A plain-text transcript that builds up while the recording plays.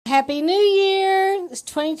Happy New Year. It's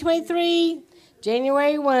 2023,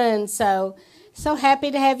 January 1. So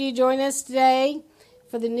happy to have you join us today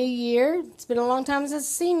for the new year. It's been a long time since I've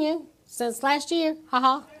seen you, since last year.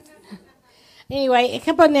 Haha. Anyway, a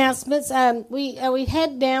couple announcements. We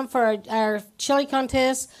head down for our chili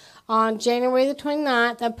contest on January the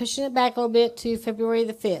 29th. I'm pushing it back a little bit to February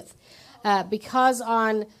the 5th. Because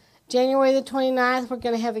on January the 29th, we're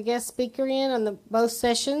going to have a guest speaker in on both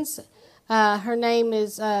sessions. Her name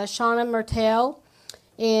is Shauna Mertel.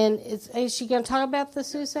 And is she going to talk about the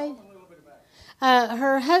suicide?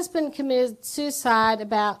 Her husband committed suicide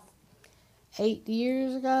about 8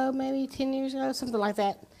 years ago, maybe 10 years ago, something like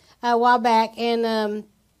that, a while back. And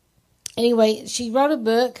anyway, she wrote a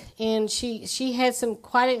book, and she had some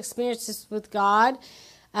quite experiences with God.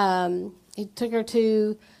 He took her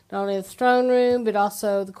to not only the throne room, but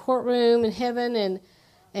also the courtroom in heaven,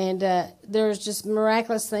 and there's just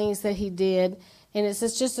miraculous things that he did. And it's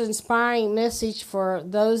just an inspiring message for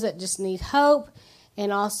those that just need hope,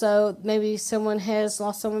 and also maybe someone has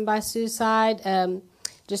lost someone by suicide,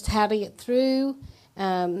 just how to get through.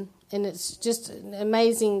 And it's just an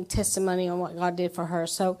amazing testimony on what God did for her.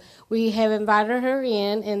 So we have invited her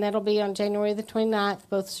in, and that'll be on January the 29th,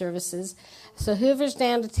 both services. So whoever's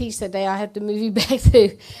down to teach that day, I have to move you back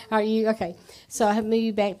to. Are you? Okay. So I have to move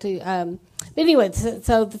you back to. But anyway,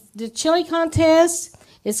 so the chili contest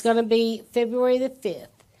is going to be February the 5th.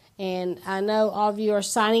 And I know all of you are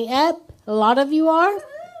signing up. A lot of you are.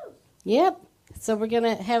 Yep. So we're going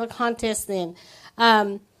to have a contest then.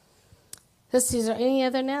 Let's see, is there any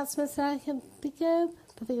other announcements that I can think of?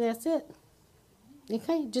 I think that's it.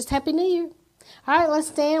 Okay, just Happy New Year. All right, let's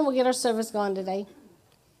stand. We'll get our service going today.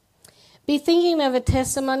 Be thinking of a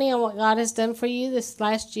testimony on what God has done for you this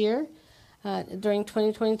last year during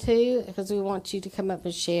 2022, because we want you to come up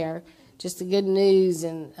and share just the good news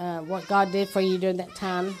and what God did for you during that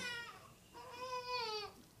time.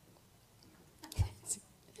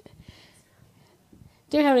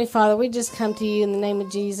 Dear Heavenly Father, we just come to you in the name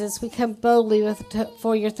of Jesus. We come boldly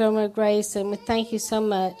for your throne of grace, and we thank you so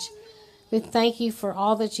much. We thank you for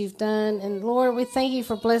all that you've done. And Lord, we thank you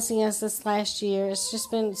for blessing us this last year. It's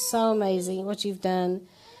just been so amazing what you've done.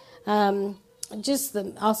 Also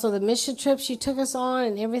the mission trips you took us on,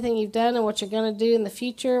 and everything you've done and what you're going to do in the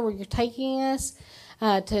future, where you're taking us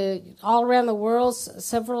to all around the world,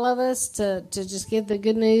 several of us, to just give the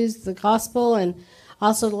good news, the gospel, and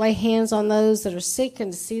also to lay hands on those that are sick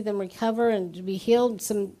and to see them recover and to be healed.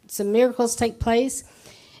 Some miracles take place.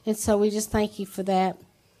 And so we just thank you for that.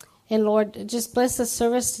 And Lord, just bless the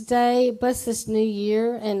service today. Bless this new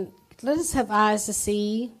year. And let us have eyes to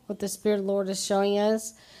see what the Spirit of the Lord is showing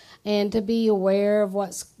us, and to be aware of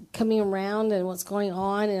what's coming around and what's going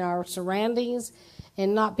on in our surroundings,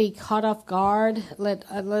 and not be caught off guard.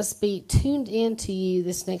 Let's be tuned into you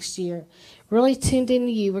this next year. Really tuned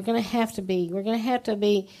into you. We're going to have to be. We're going to have to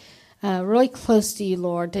be really close to you,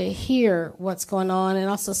 Lord, to hear what's going on and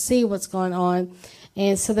also see what's going on,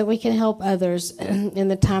 and so that we can help others in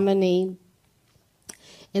the time of need.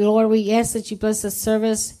 And Lord, we ask that you bless the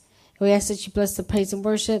service. We ask that you bless the praise and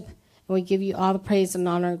worship. And we give you all the praise and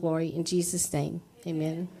honor and glory in Jesus' name.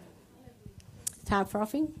 Amen. Time for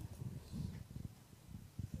offering.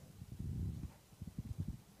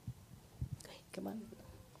 Come on.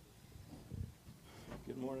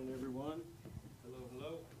 Good morning, everyone.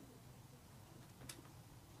 Hello.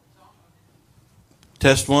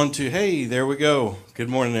 Test 1, 2. Hey, there we go. Good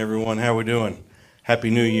morning, everyone. How we doing? Happy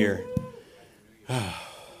New Year.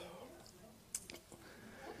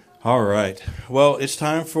 All right. Well, it's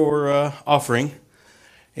time for offering.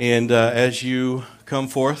 And as you come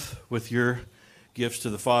forth with your gifts to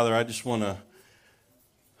the Father, I just want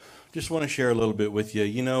to share a little bit with you.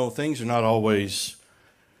 You know, things are not always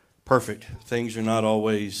perfect. Things are not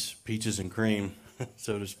always peaches and cream,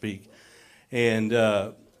 so to speak. And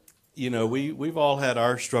you know, we've all had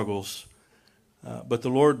our struggles, but the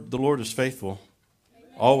Lord is faithful,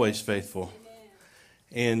 always faithful.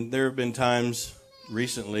 And there have been times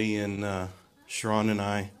recently in Sharon and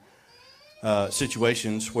I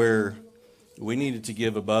situations where we needed to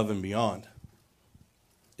give above and beyond.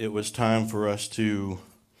 It was time for us to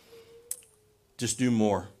just do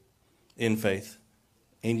more in faith.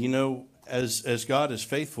 And you know, as God is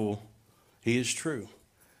faithful, He is true.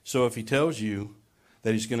 So if He tells you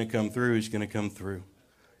that He's going to come through, He's going to come through.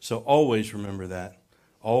 So always remember that.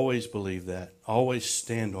 Always believe that. Always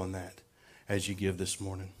stand on that as you give this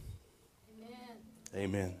morning. Amen.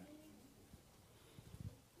 Amen.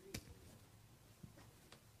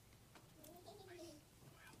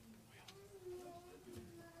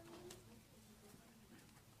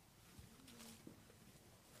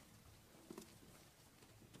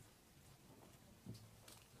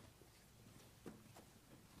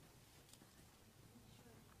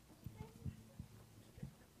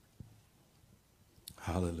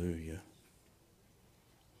 Hallelujah.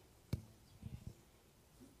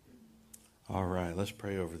 All right, let's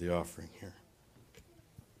pray over the offering here.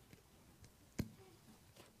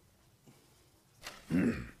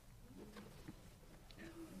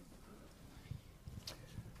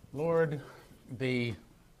 Lord,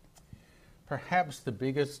 perhaps the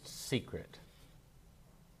biggest secret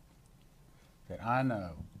that I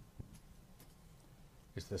know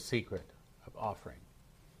is the secret of offering,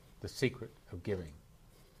 the secret of giving.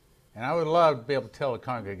 And I would love to be able to tell a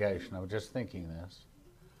congregation, I was just thinking this,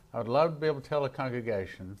 I would love to be able to tell a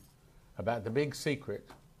congregation about the big secret,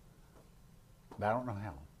 but I don't know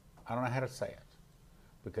how. I don't know how to say it.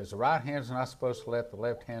 Because the right hand's not supposed to let the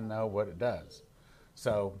left hand know what it does.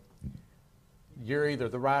 So you're either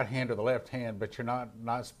the right hand or the left hand, but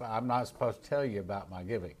I'm not supposed to tell you about my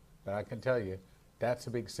giving. But I can tell you that's a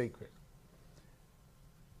big secret.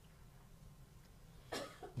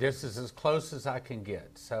 This is as close as I can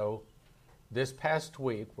get. So this past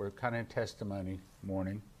week, we're kind of in testimony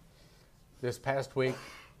morning. This past week,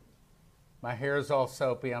 my hair is all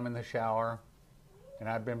soapy. I'm in the shower, and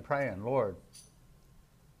I've been praying, Lord,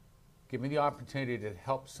 give me the opportunity to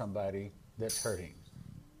help somebody that's hurting.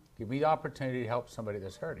 Give me the opportunity to help somebody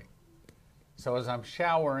that's hurting. So as I'm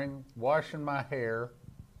showering, washing my hair,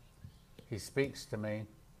 he speaks to me.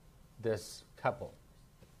 This couple,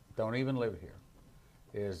 don't even live here,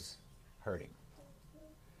 is hurting.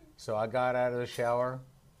 So I got out of the shower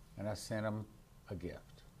and I sent them a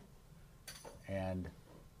gift. And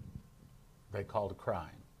they called it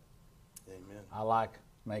crying. Amen. I like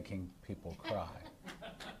making people cry.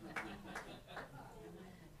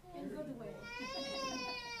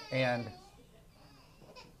 And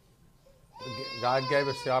God gave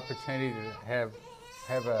us the opportunity to have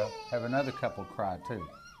another couple cry too,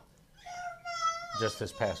 just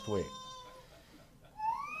this past week.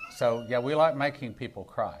 So yeah, we like making people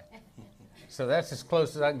cry. So that's as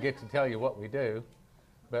close as I can get to tell you what we do.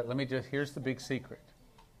 But here's the big secret.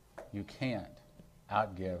 You can't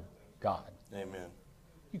outgive God. Amen.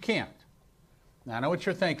 You can't. Now I know what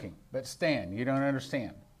you're thinking, but Stan, you don't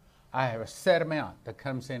understand. I have a set amount that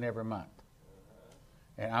comes in every month.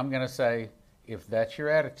 And I'm going to say, if that's your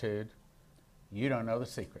attitude, you don't know the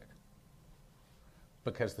secret.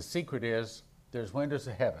 Because the secret is there's windows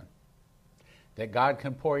of heaven that God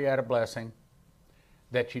can pour you out a blessing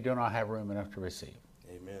that you do not have room enough to receive.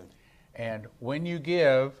 Amen. And when you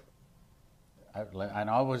give, I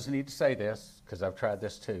always need to say this because I've tried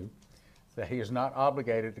this too, that he is not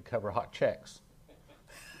obligated to cover hot checks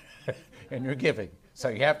in your giving. So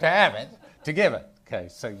you have to have it to give it. Okay,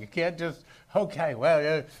 so you can't just, you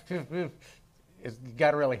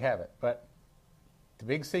got to really have it. But the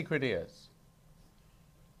big secret is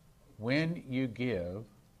when you give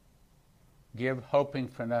hoping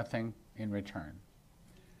for nothing in return.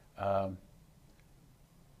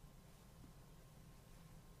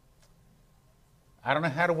 I don't know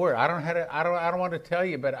how to word. I don't want to tell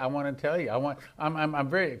you, but I want to tell you. I'm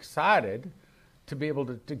very excited to be able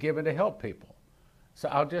to give and to help people. So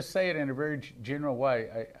I'll just say it in a very general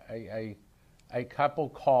way. A couple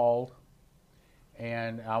called,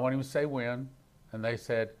 and I won't even say when, and they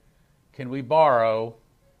said, "Can we borrow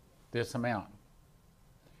this amount?"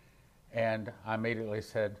 And I immediately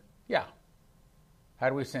said, "Yeah." How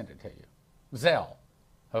do we send it to you? Zelle.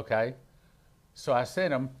 Okay. So I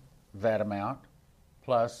sent them that amount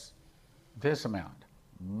plus this amount,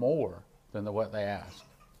 more than what they asked.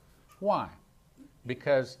 Why?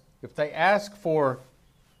 Because if they ask for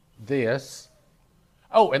this,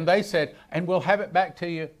 and they said, and we'll have it back to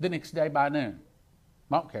you the next day by noon.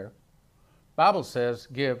 I don't care. Bible says,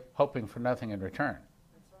 give hoping for nothing in return.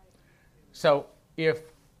 That's right. So if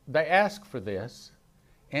they ask for this,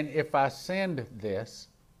 and if I send this,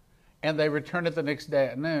 and they return it the next day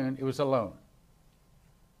at noon, it was a loan.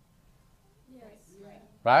 Yes.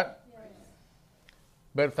 Right? Yes.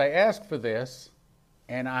 But if they ask for this,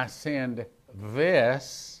 and I send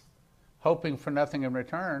this, hoping for nothing in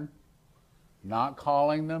return, not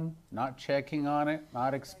calling them, not checking on it,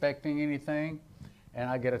 not expecting anything, and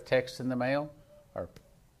I get a text in the mail, or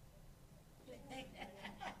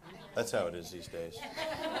That's how it is these days.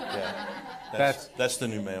 Yeah, that's the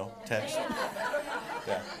new mail, text.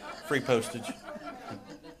 Yeah, free postage.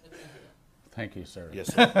 Thank you, sir.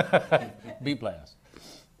 Yes, sir. Be blessed.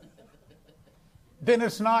 Then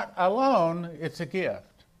it's not a loan, it's a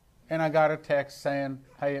gift. And I got a text saying,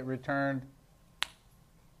 hey, it returned.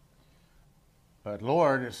 But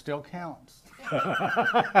Lord, it still counts.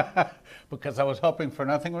 Because I was hoping for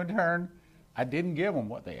nothing in return. I didn't give them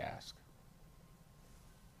what they asked.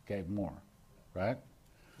 Gave more, right?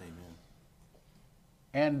 Amen.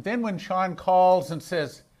 And then when Sean calls and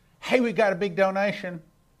says, hey, we got a big donation,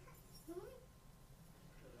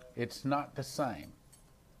 it's not the same.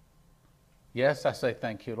 Yes, I say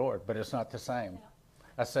thank you, Lord, but it's not the same.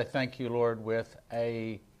 I say thank you, Lord, with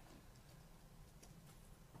a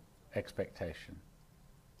expectation,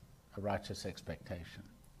 a righteous expectation.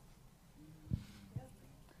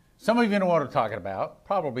 Some of you know what I'm talking about.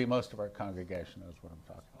 Probably most of our congregation knows what I'm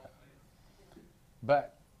talking about.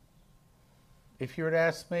 But if you were to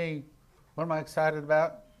ask me, what am I excited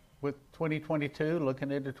about with 2022,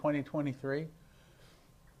 looking into 2023?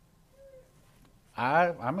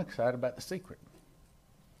 I'm excited about the secret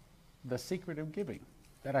of giving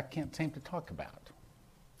that I can't seem to talk about.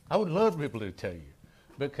 I would love to be able to tell you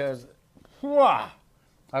because,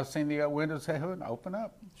 I've seen the windows of heaven open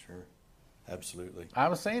up. Sure. Absolutely.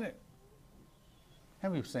 I've seen it.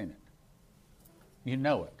 Have you seen it? You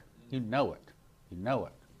know it. You know it. You know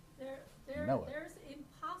it. You know it. There's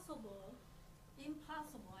impossible.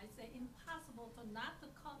 I say impossible to not to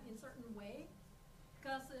come in certain way,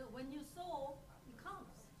 because when you sow, it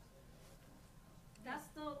comes. That's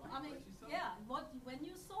when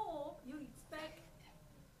you sow, you expect.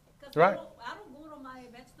 Because Right. I don't go to my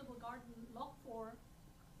vegetable garden look for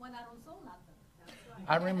when I don't sow nothing. That's right.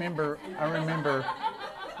 I remember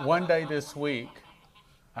one day this week,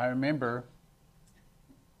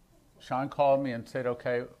 Sean called me and said,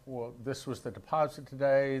 okay, well, this was the deposit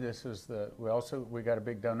today. We got a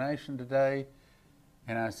big donation today.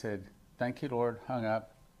 And I said, thank you, Lord, hung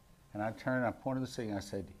up. And I turned, I pointed to the ceiling, I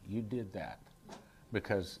said, you did that.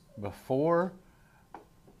 Because before,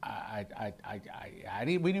 we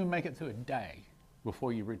didn't even make it through a day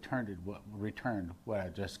before you returned what I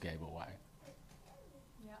just gave away.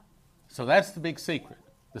 Yeah. So that's the big secret.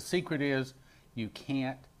 The secret is you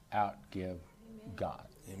can't outgive God.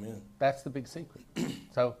 Amen. That's the big secret.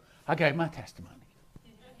 So I gave my testimony.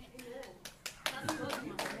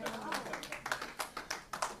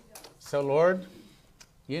 So Lord,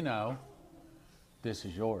 you know, this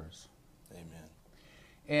is yours. Amen.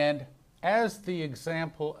 And as the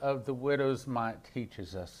example of the widow's mite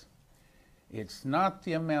teaches us, it's not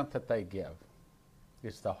the amount that they give.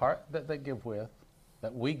 It's the heart that they give with,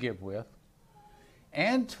 that we give with,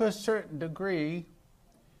 and to a certain degree,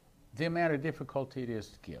 the amount of difficulty it is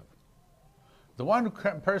to give. The one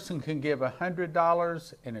person can give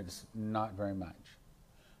 $100 and it's not very much.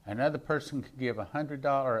 Another person can give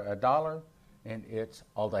 $100 and it's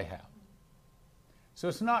all they have. So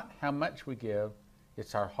it's not how much we give,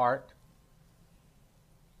 it's our heart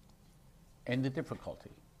and the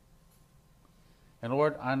difficulty. And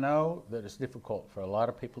Lord, I know that it's difficult for a lot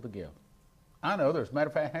of people to give. I know there's, matter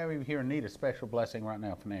of fact, how many of you here need a special blessing right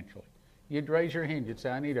now financially? You'd raise your hand. You'd say,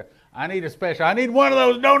 I need a special, I need one of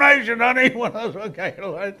those donations. I need one of those. Okay,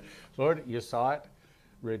 Lord, you saw it.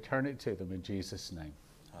 Return it to them in Jesus' name.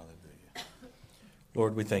 Hallelujah.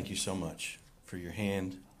 Lord, we thank you so much for your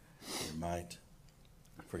hand, your might,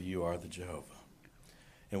 for you are the Jehovah.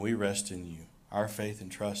 And we rest in you. Our faith and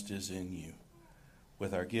trust is in you.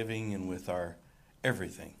 With our giving and with our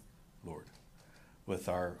everything, Lord. With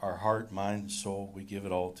our heart, mind, and soul, we give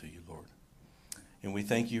it all to you, Lord. And we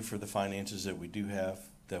thank you for the finances that we do have,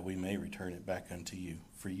 that we may return it back unto you.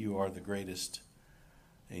 For you are the greatest,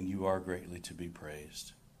 and you are greatly to be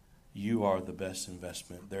praised. You are the best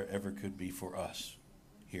investment there ever could be for us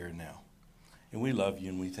here and now. And we love you,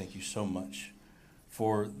 and we thank you so much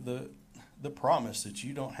for the promise that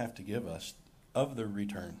you don't have to give us of the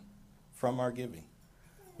return from our giving.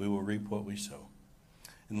 We will reap what we sow.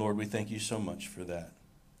 And Lord, we thank you so much for that.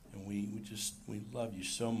 And we love you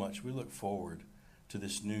so much. We look forward to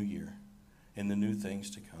this new year and the new things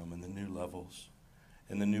to come and the new levels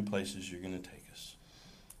and the new places you're going to take us.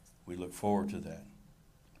 We look forward to that,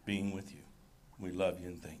 being with you. We love you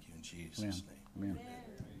and thank you in Jesus' name. Amen.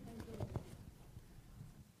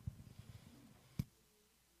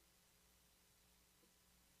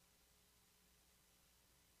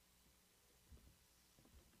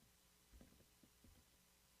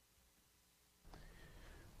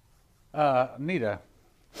 I need a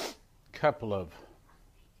couple of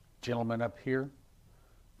gentlemen up here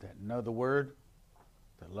that know the Word,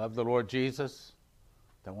 that love the Lord Jesus,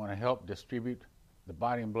 that want to help distribute the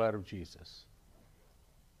body and blood of Jesus.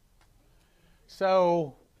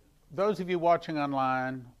 So, those of you watching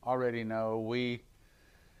online already know we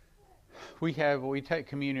take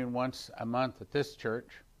communion once a month at this church,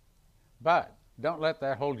 but don't let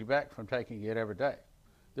that hold you back from taking it every day.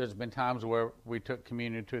 There's been times where we took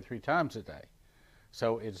communion 2 or 3 times a day.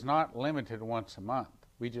 So it's not limited to once a month.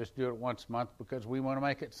 We just do it once a month because we want to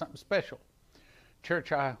make it something special.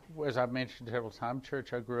 Church, as I've mentioned several times,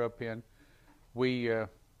 church I grew up in, we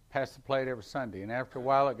pass the plate every Sunday. And after a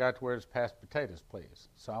while, it got to where it's pass potatoes, please.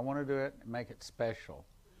 So I want to do it and make it special,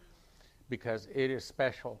 because it is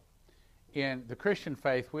special. In the Christian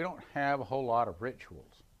faith, we don't have a whole lot of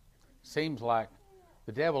rituals. Seems like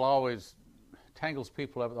the devil always tangles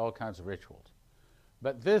people up with all kinds of rituals.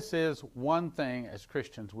 But this is one thing as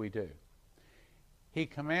Christians we do. He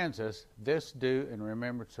commands us, this do in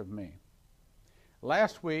remembrance of me.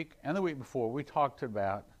 Last week and the week before, we talked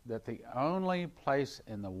about that the only place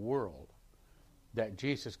in the world that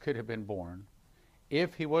Jesus could have been born,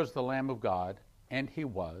 if he was the Lamb of God, and he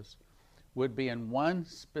was, would be in one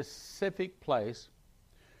specific place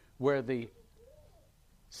where the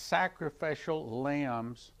sacrificial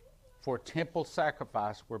lambs for temple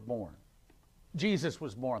sacrifice were born. Jesus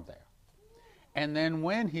was born there. And then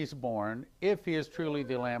when he's born, if he is truly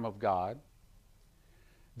the Lamb of God,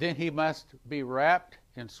 then he must be wrapped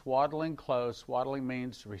in swaddling clothes. Swaddling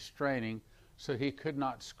means restraining, so he could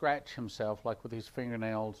not scratch himself like with his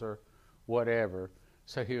fingernails or whatever,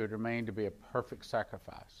 so he would remain to be a perfect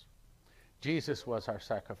sacrifice. Jesus was our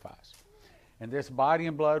sacrifice. And this body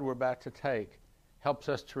and blood we're about to take helps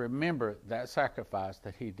us to remember that sacrifice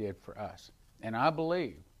that he did for us. And I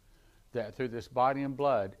believe that through this body and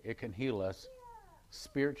blood, it can heal us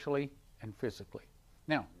spiritually and physically.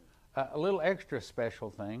 Now, a little extra special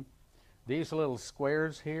thing, these little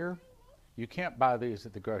squares here, you can't buy these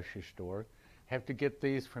at the grocery store. You have to get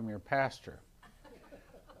these from your pastor,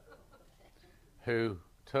 who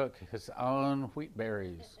took his own wheat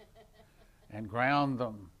berries and ground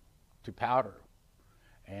them to powder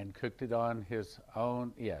and cooked it on his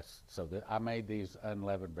own. Yes, so that I made these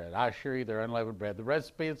unleavened bread. I assure you they're unleavened bread. The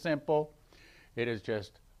recipe is simple. It is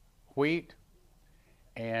just wheat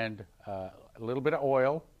and a little bit of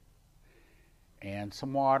oil and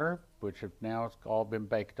some water, which have now it's all been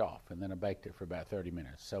baked off. And then I baked it for about 30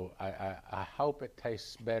 minutes. So I hope it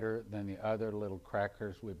tastes better than the other little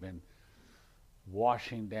crackers we've been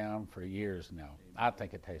washing down for years now. I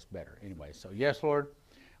think it tastes better. Anyway, so yes, Lord,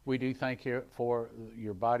 we do thank you for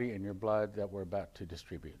your body and your blood that we're about to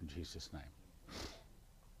distribute in Jesus' name.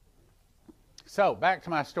 So, back to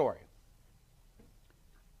my story.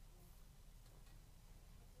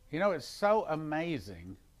 You know, it's so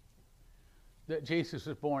amazing that Jesus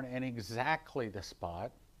was born in exactly the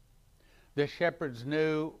spot. The shepherds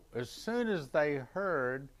knew as soon as they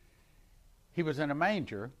heard he was in a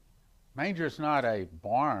manger. Manger is not a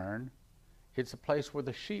barn. It's a place where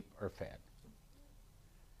the sheep are fed.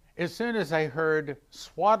 As soon as they heard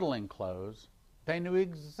swaddling clothes, they knew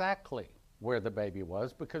exactly where the baby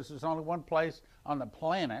was, because there's only one place on the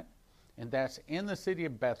planet, and that's in the city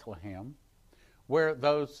of Bethlehem, where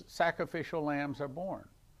those sacrificial lambs are born.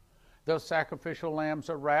 Those sacrificial lambs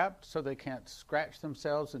are wrapped so they can't scratch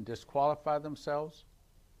themselves and disqualify themselves.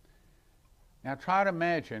 Now try to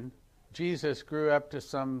imagine Jesus grew up to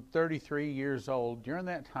some 33 years old. During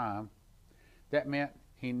that time, that meant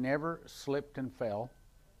he never slipped and fell.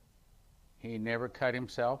 He never cut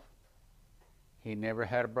himself. He never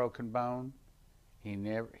had a broken bone.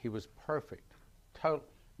 He was perfect.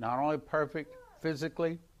 Not only perfect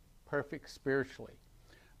physically, perfect spiritually.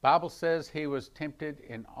 Bible says he was tempted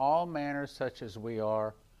in all manners such as we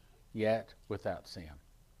are, yet without sin.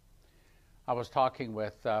 I was talking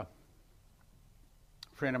with a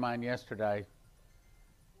friend of mine yesterday,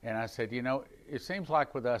 and I said, you know, it seems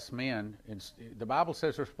like with us men, the Bible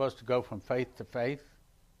says we're supposed to go from faith to faith.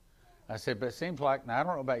 I said, but it seems like, now I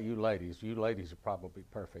don't know about you ladies are probably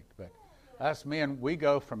perfect, but us men, we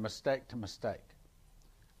go from mistake to mistake.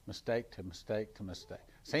 Mistake to mistake to mistake.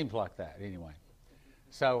 Seems like that anyway.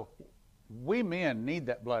 So we men need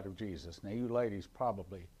that blood of Jesus. Now you ladies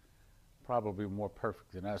probably more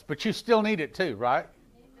perfect than us, but you still need it too, right?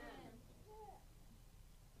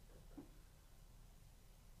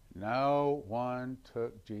 No one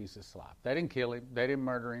took Jesus' life. They didn't kill him. They didn't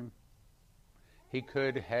murder him. He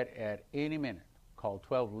could have at any minute called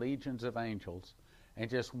 12 legions of angels, and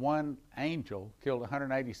just one angel killed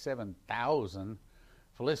 187,000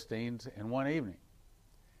 Philistines in one evening.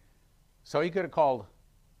 So he could have called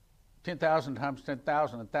 10,000 times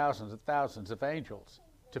 10,000 and thousands and thousands of angels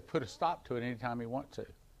to put a stop to it anytime he wanted to.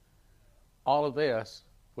 All of this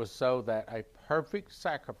was so that a perfect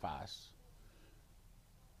sacrifice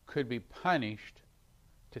could be punished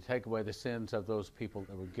to take away the sins of those people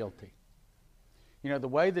that were guilty. You know, the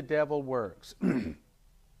way the devil works,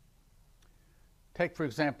 take, for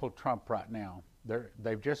example, Trump right now.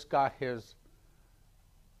 They've just got his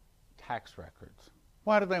tax records.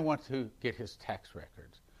 Why do they want to get his tax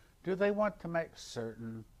records? Do they want to make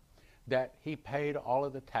certain that he paid all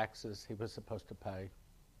of the taxes he was supposed to pay?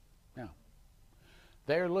 No.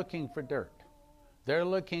 They're looking for dirt. They're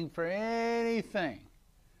looking for anything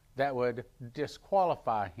that would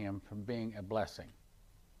disqualify him from being a blessing.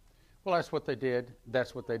 Well, that's what they did.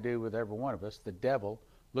 That's what they do with every one of us. The devil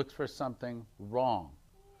looks for something wrong.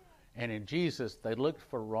 And in Jesus, they looked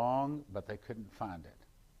for wrong, but they couldn't find it.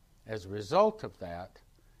 As a result of that,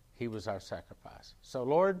 he was our sacrifice. So,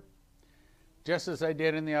 Lord, just as they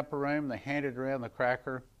did in the upper room, they handed around the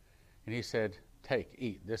cracker, and he said, take,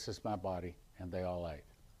 eat. This is my body. And they all ate.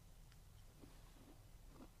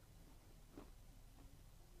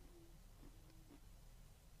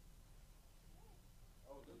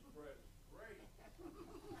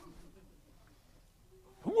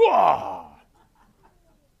 Whoa!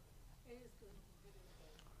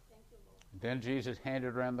 Then Jesus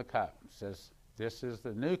handed around the cup and says, this is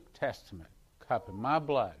the New Testament cup in my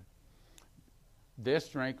blood. This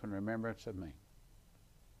drink in remembrance of me.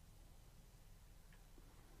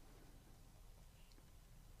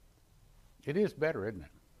 It is better, isn't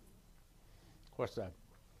it? Of course,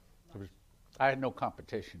 I had no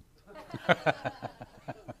competition.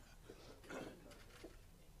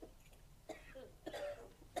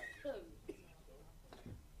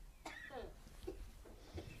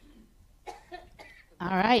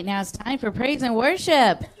 All right, now it's time for praise and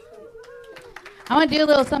worship. I want to do a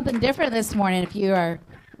little something different this morning if you are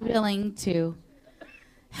willing to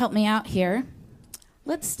help me out here.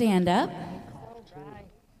 Let's stand up.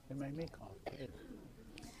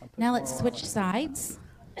 Now let's switch sides.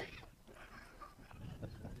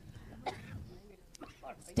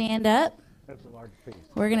 Stand up.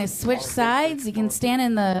 We're going to switch sides. You can stand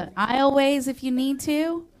in the aisleways if you need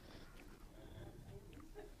to.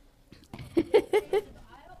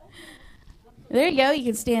 There you go. You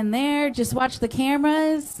can stand there. Just watch the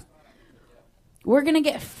cameras. We're going to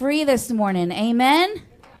get free this morning. Amen?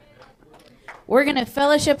 We're going to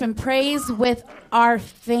fellowship and praise with our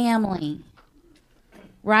family.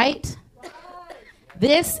 Right?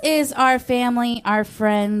 This is our family, our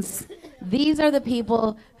friends. These are the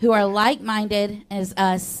people who are like-minded as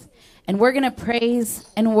us. And we're going to praise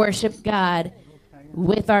and worship God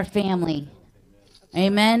with our family.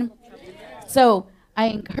 Amen? So I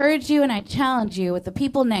encourage you and I challenge you with the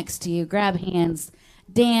people next to you. Grab hands,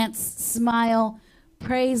 dance, smile,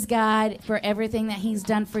 praise God for everything that he's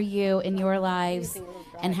done for you in your lives,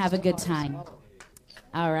 and have a good time.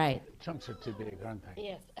 All right. Chunks are too big, aren't they?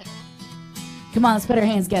 Yes. Come on, let's put our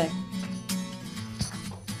hands together.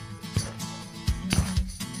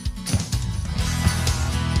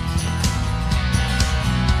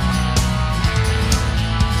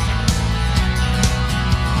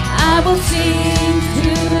 I will sing to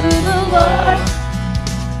the Lord,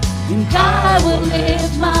 and I will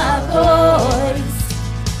lift my voice,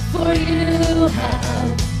 for you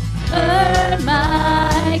have heard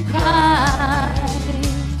my cry.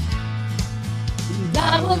 And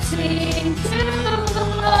I will sing to the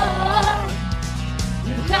Lord,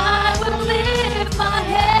 and I will lift my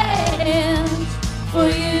hands, for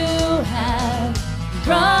you have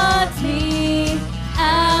brought me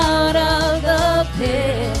out of the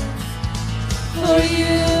pit. For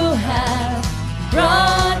you have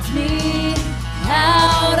brought me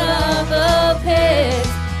out of the pit.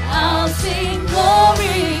 I'll sing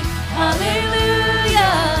glory,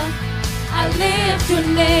 hallelujah. I lift your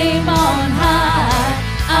name on high.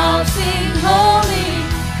 I'll sing holy,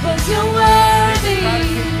 'cause you're worthy.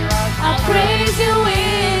 I'll praise you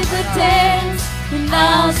with the dance, and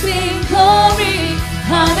I'll sing glory,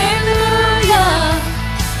 hallelujah.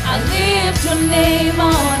 I lift your name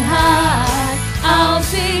on high. I'll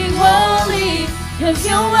sing holy, 'cause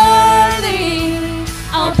you're worthy.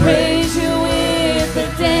 I'll praise you with the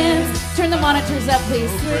dance. Turn the monitors up,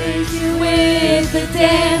 please. Praise you with the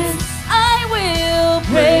dance. I will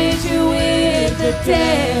praise you with the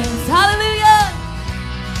dance. Hallelujah.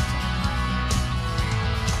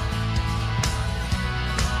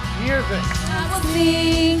 Here's it. I will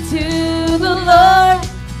sing to the Lord,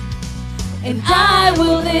 and I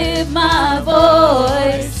will lift my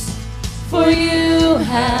voice. For you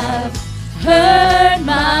have heard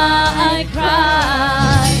my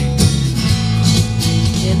cry.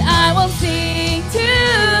 And I will sing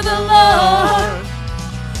to the Lord,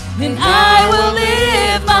 and I will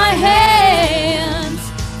lift my hands.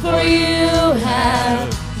 For you have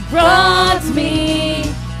brought me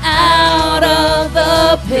out of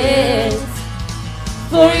the pit.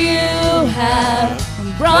 For you have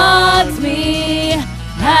brought me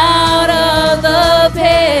out of the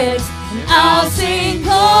pit. I'll sing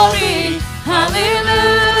glory,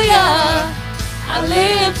 hallelujah. I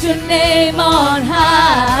lift your name on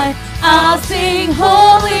high. I'll sing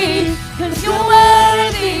holy, 'cause you're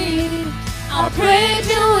worthy. I'll praise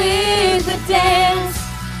you with the dance.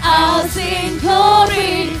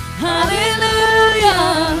 glory.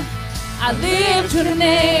 Hallelujah. I lift your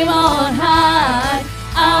name on high.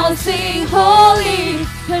 I'll sing holy,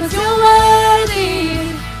 'cause you're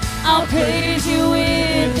worthy. I'll praise you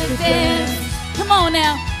with the dance. Come on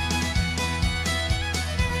now.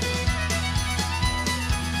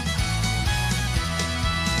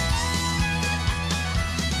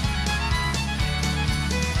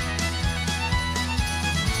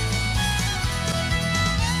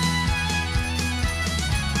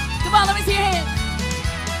 Come on, let me see your hands.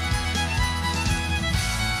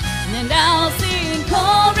 And I'll sing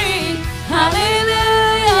glory,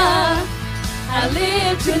 hallelujah. I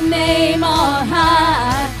lift your name on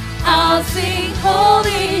high. I'll sing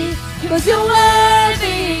holy, 'cause you're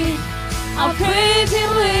worthy. I'll praise you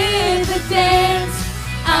with the dance.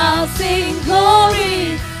 I'll sing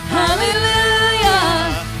glory, hallelujah.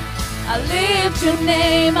 I lift your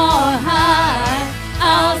name on high.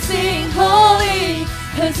 I'll sing holy,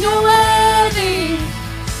 'cause you're worthy.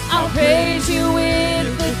 I'll praise you with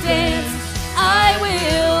the dance. I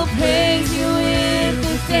will praise you with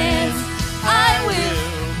the dance. I will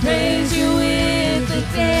praise you with the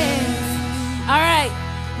dance. All right,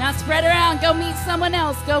 now spread around. Go meet someone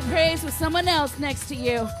else. Go praise with someone else next to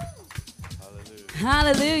you.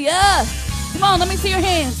 Hallelujah. Hallelujah. Come on, let me see your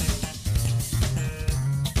hands.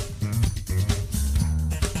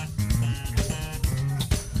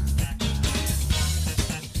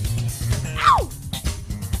 Ow!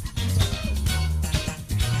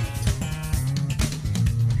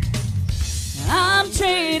 I'm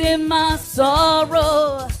trading my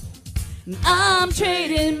sorrow. I'm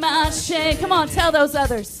trading my shame. Come on, tell those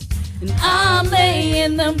others. And I'm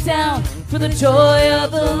laying them down for the joy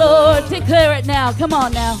of the Lord. Declare it now. Come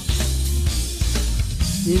on now.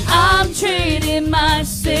 And I'm trading my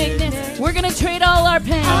sickness. We're going to trade all our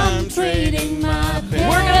pain. I'm trading my pain.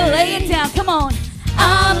 We're going to lay it down. Come on.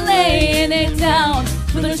 I'm laying it down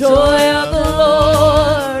for the joy of the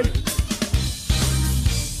Lord.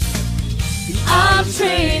 I'm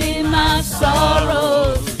trading my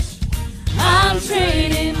sorrows. I'm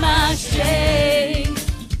trading my shame.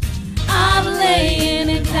 I'm laying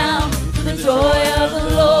it down for the joy of the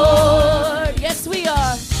Lord. Yes, we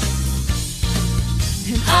are.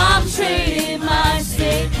 And I'm trading my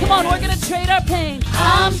sickness. Come on, we're going to trade our pain.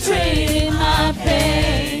 I'm trading my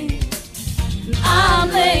pain. And I'm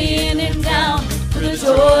laying it down for the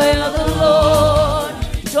joy of the Lord.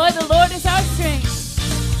 The joy of the Lord is our strength.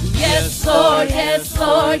 Yes, Lord, yes,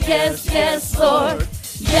 Lord, yes, yes, Lord.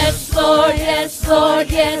 Yes, Lord, yes, Lord,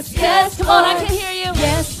 yes, yes. Come on, I can hear you.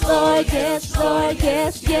 Yes, Lord, yes, Lord,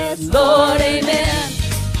 yes, yes, Lord, amen.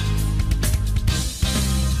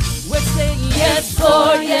 We're saying yes,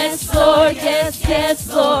 Lord, yes, Lord, yes, yes,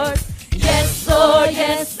 Lord. Yes, Lord,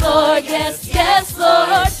 yes, Lord, yes, yes,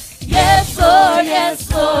 Lord. Yes, Lord,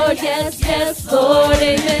 yes, Lord, yes, yes, Lord,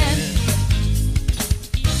 amen.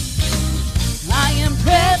 I am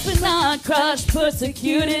pressed but not crushed,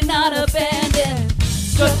 persecuted, not abandoned,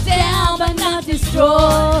 struck down but not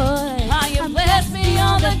destroyed. I am blessed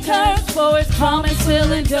beyond the curse, for his promise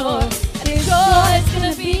will endure. And his joy is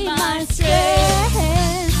gonna be my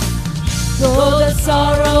strength. Though the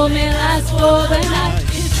sorrow may last for the night,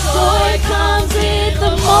 his joy comes in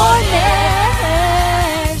the morning.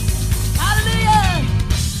 Hallelujah.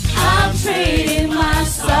 I'm trading my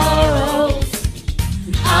sorrows.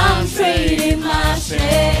 I'm trading my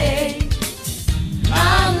shame.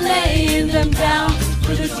 I'm laying them down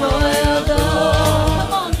for the joy of the Lord.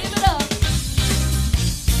 Come on, give it up.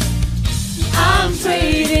 I'm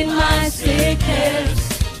trading my sickness.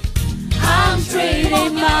 I'm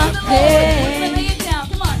trading my pain. Lay it down.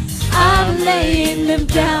 Come on. I'm laying them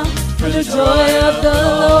down for the joy of the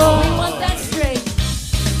Lord. We want that straight.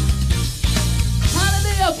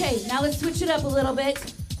 Hallelujah. Okay, now let's switch it up a little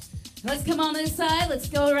bit. Let's come on this side. Let's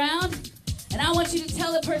go around. And I want you to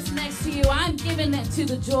tell the person next to you, I'm giving it to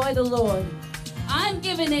the joy of the Lord. I'm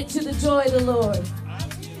giving it to the joy of the Lord.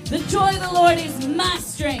 The joy of the Lord is my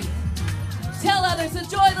strength. Tell others, the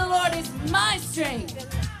joy of the Lord is my strength.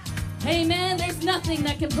 Amen. There's nothing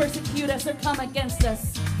that can persecute us or come against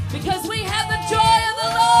us because we have the joy of the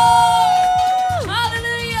Lord.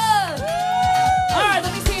 Hallelujah. All right,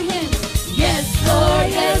 let me see your hands. Yes, Lord,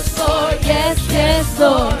 yes, Lord, yes, yes,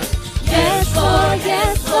 Lord. Yes, Lord,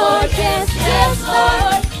 yes, Lord, yes, yes,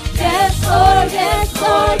 Lord. Yes, Lord, yes,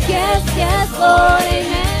 Lord, yes, yes, Lord,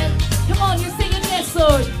 amen. Come on, you're singing yes,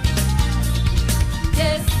 Lord.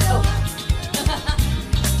 Yes, Lord.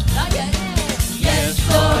 Not yet. Yes,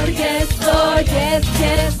 Lord, yes, Lord, yes,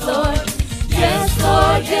 yes, Lord. Yes,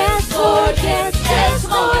 Lord, yes, Lord, yes, yes,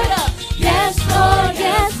 Lord. Yes, Lord,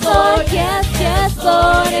 yes, Lord, yes, yes,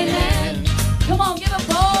 Lord, amen. Come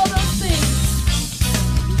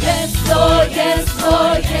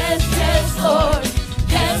Lord, yes, yes, Lord.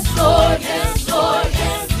 Yes, Lord, yes, Lord,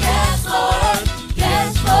 yes, yes, Lord.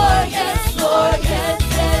 Yes, Lord, yes, Lord, yes,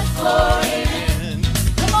 yes, Lord. Amen.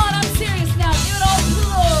 Come on, I'm serious now. Give it all to the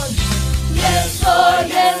Lord. Yes, Lord,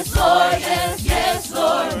 yes, Lord, yes, yes,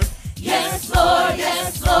 Lord. Yes, Lord,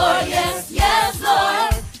 yes, Lord, yes, yes,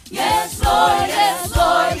 Lord. Yes, Lord, yes,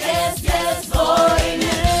 Lord, yes, yes, Lord.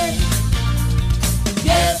 Amen.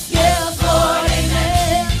 Yes, yes, Lord,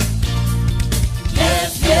 amen.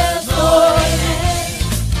 Yes, yes, Lord, amen.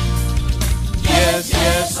 Yes,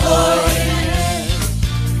 yes, Lord, amen.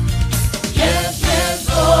 Yes, yes,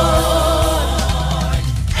 Lord,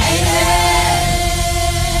 amen.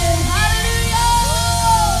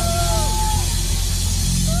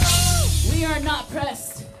 Hallelujah. We are not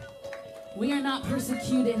pressed. We are not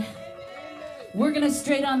persecuted. We're going to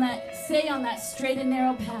stay on that straight and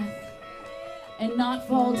narrow path and not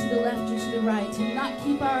fall to the left or to the right and not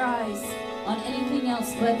keep our eyes on anything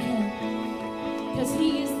else but Him. Because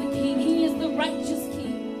He is the King. He is the righteous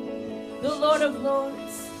King, the Lord of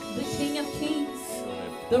Lords, the King of Kings,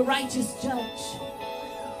 the righteous Judge.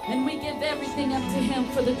 And we give everything up to Him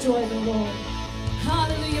for the joy of the Lord.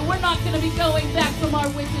 Hallelujah. We're not going to be going back from our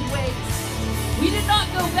wicked ways. We did not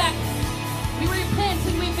go back. We repent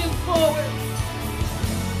and we move forward.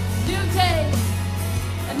 New day,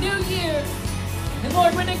 a new year. And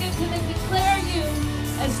Lord, we're going to declare You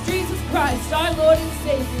as Jesus Christ, our Lord and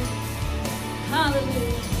Savior.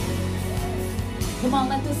 Hallelujah. Come on,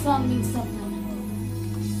 let this song mean something.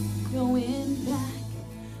 Going back,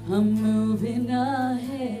 I'm moving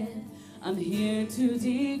ahead. I'm here to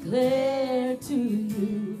declare to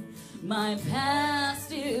You, my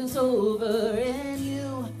past is over in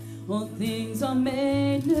You. All things are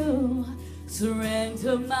made new.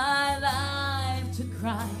 Surrender my life to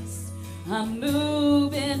Christ. I'm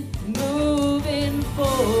moving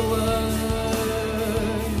forward.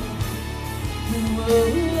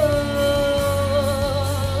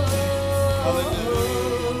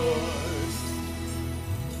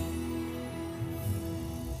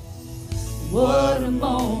 What a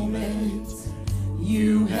moment.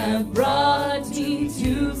 You have brought me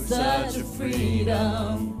to such a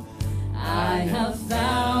freedom. I have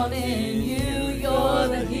found in You, You're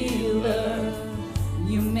the healer.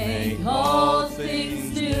 You make all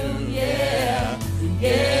things new, yeah,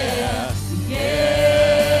 yeah,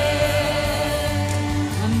 yeah.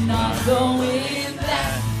 I'm not going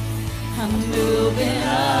back, I'm moving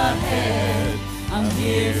ahead. I'm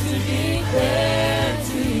here to declare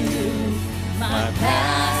to You, my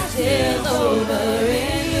past is over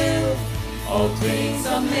in You. All things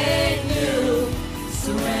are made new.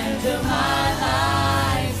 Surrender my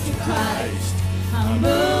life to Christ. I'm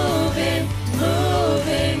moving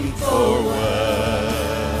forward.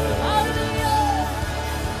 Hallelujah.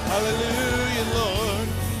 Hallelujah, Lord.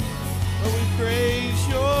 Oh, we praise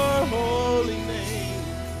Your holy name.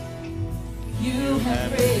 You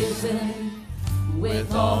have risen with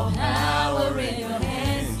all power in Your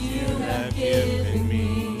hands. You have given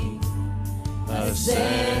me a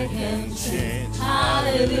second chance.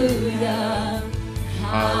 Hallelujah.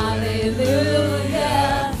 Hallelujah,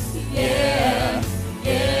 yeah,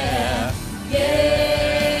 yeah, yeah,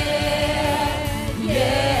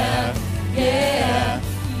 yeah, yeah,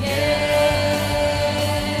 yeah.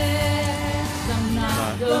 I'm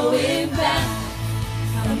not going back,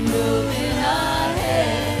 I'm moving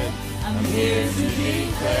ahead. I'm here to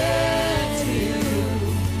declare to You,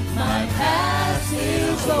 my past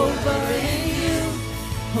is over in You.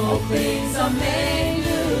 All things are made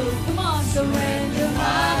new. Come on, surrender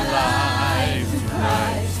my life to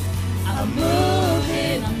Christ. I'm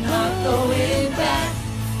moving, I'm not going back.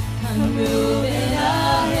 I'm moving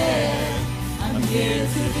ahead. I'm here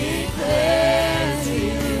to declare to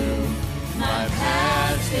You, my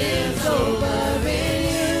past is over in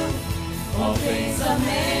You. All things are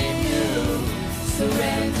made new.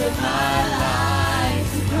 Surrender my life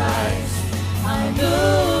to Christ. I'm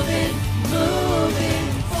moving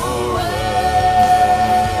forward.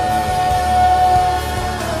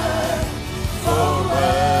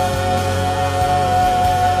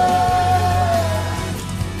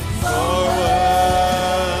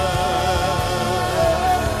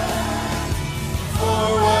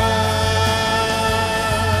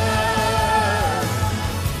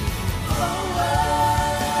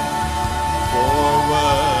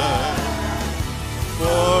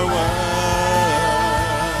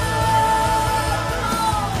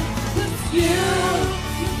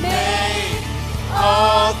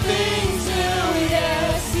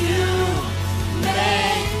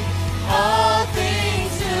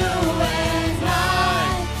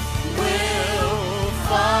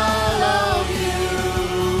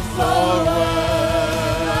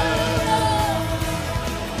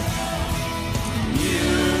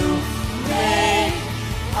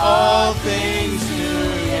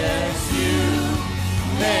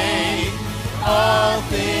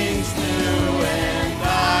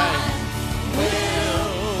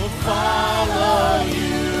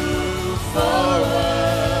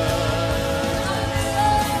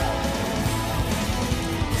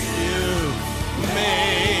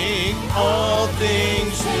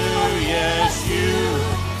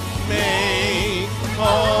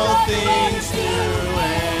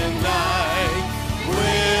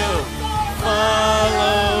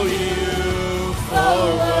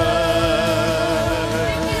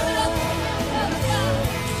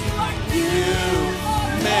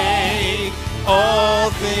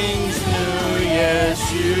 things new. Yes,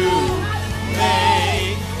 you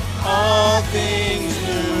make all things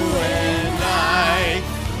new, and I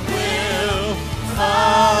will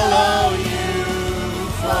follow you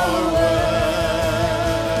forward.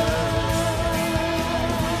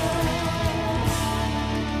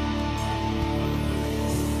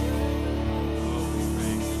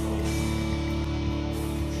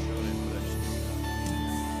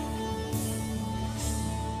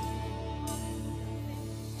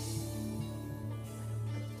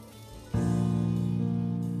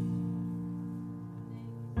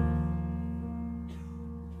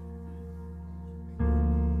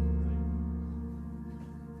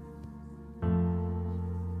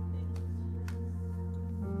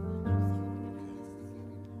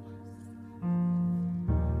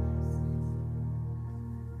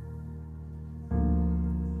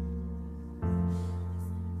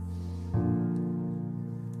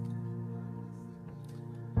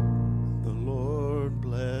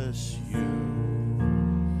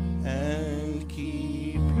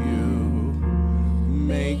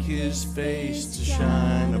 His face to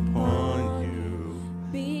shine upon you,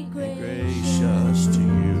 be gracious to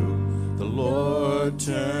you. The Lord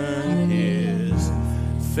turn his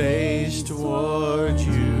face toward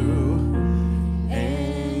you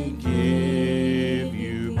and give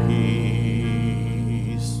you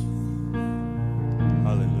peace.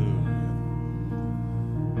 Hallelujah.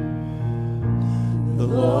 The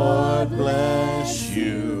Lord bless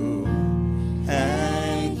you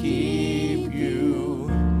and keep you,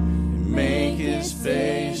 make his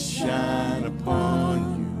face shine upon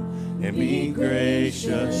you and be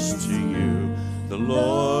gracious to you. The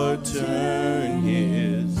Lord turn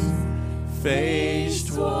his face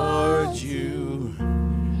towards you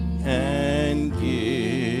and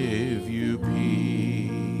give you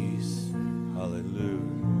peace. Hallelujah.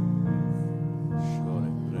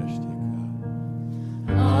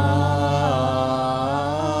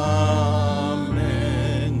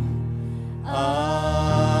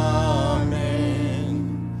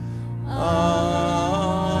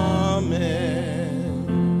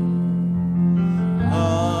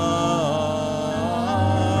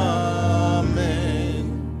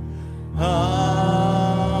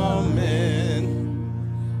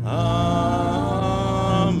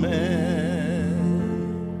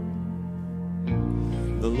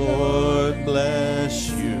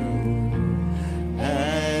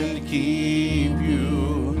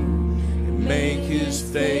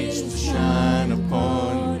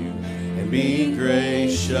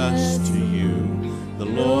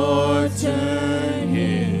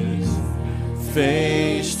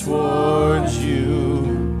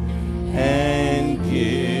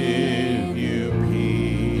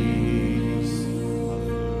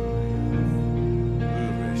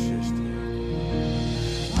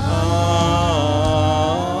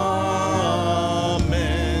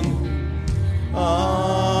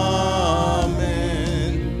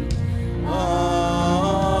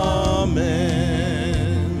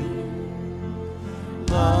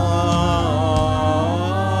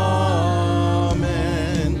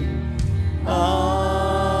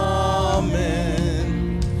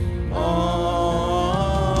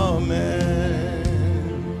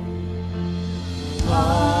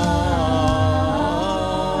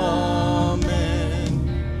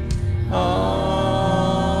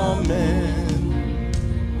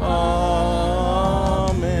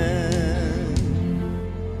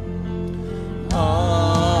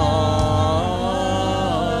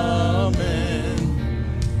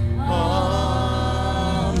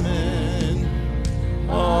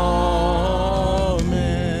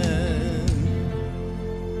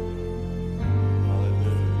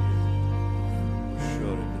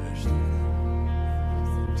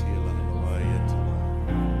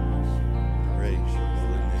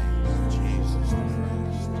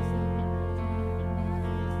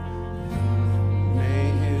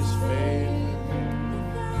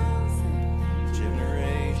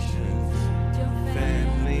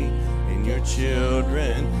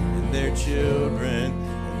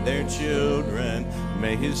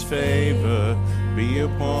 May his favor be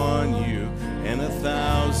upon you and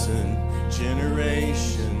 1,000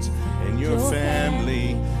 generations, and your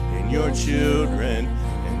family, and your children,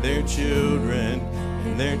 and their children,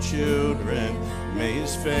 and their children. May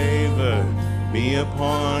his favor be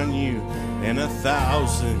upon you and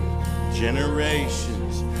 1,000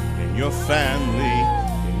 generations, and your family,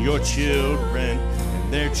 and your children,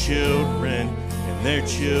 and their children, and their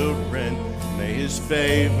children. May his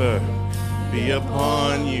favor be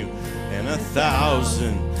upon you and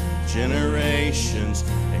 1,000 generations,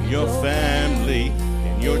 and your family,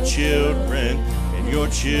 and your children, and your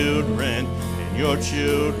children, and your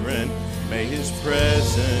children. May his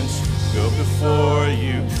presence go before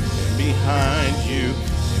you, and behind you,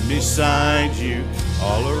 and beside you,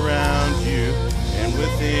 all around you, and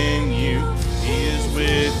within you. He is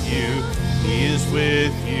with you, he is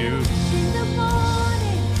with you. In the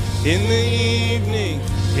morning, In the evening,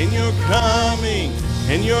 in your coming,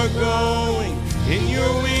 and your going, in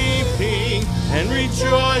your weeping and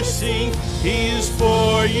rejoicing. He is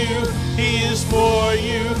for you, he is for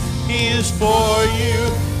you, he is for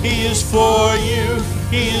you, he is for you,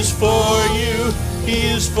 he is for you, he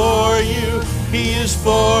is for you, he is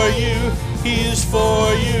for you, he is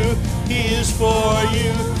for you, he is for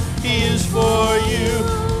you, he is for you.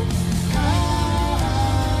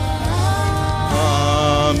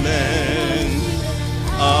 Amen.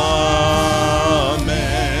 Amen.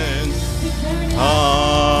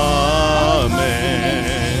 Amen.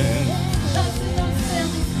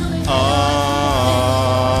 Amen.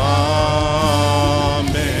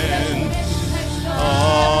 Amen.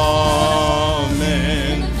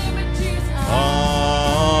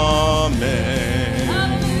 Amen.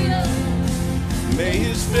 May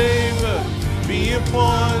his favor be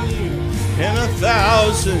upon you and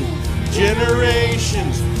 1,000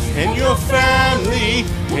 generations, and your family,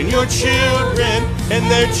 and your children, and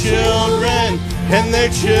their children, and their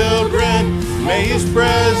children. May his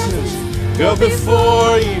presence go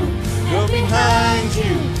before you, go behind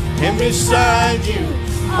you, and beside you,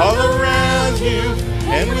 all around you,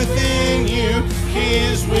 and within you. He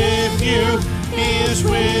is with you, he is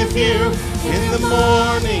with you, in the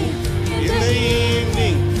morning, in the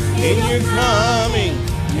evening, in your coming,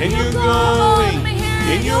 and your going,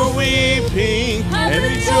 in your weeping and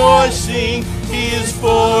rejoicing. He is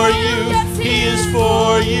for you, he is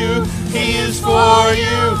for you, he is for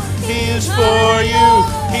you, he is for you,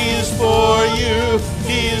 he is for you,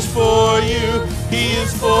 he is for you, he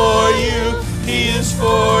is for you, he is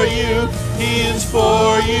for you, he is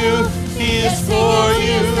for you, he is for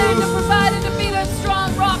He is there to you. provide and to be that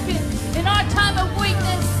strong rock in our time of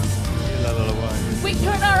weakness. We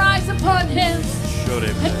turn our eyes upon him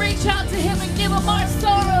and reach out to him and give him our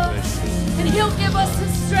sorrow, and he'll give us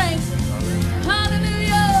his strength.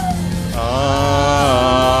 Hallelujah.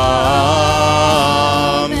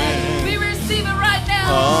 Amen. We receive it right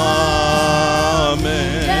now.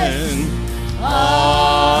 Amen.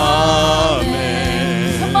 Amen.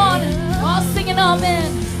 Come on, all singing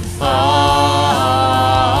amen. Amen.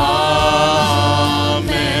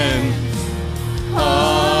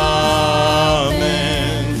 Amen.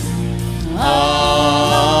 Amen.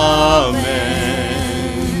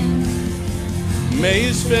 May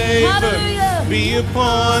his favor Hallelujah. be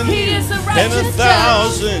upon He you is the and righteous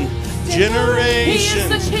 1,000 He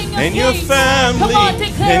generations, is the King of and your Kings. family, Come on,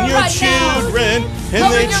 declare and it your right now. children, and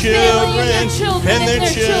Cover their your family and children, your children and their and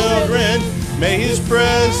their children. May his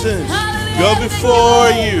presence Hallelujah. go Thank you, before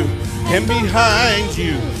Lord. you, and behind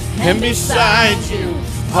you, and beside you,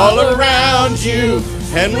 all around you,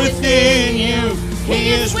 and within you. He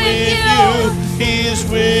is with you, he is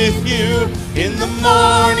with you, in the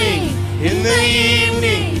morning, in the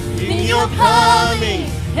evening, in your coming,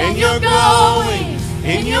 and your going,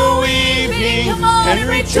 in your weeping and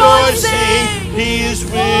rejoicing. He is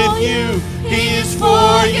with you, he is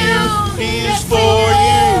for you, he is for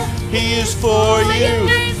you, he is for you,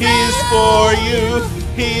 he is for you,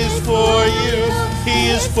 he is for you, he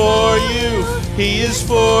is for you, he is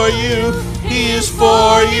for you, he is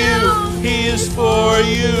for you, he is for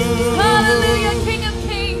you. Hallelujah, King of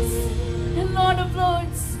Kings and Lord of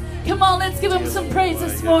Lords. Come on, let's give him some praise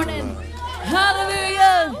this morning.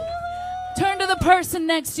 Hallelujah. Turn to the person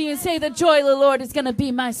next to you and say, the joy of the Lord is going to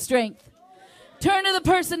be my strength. Turn to the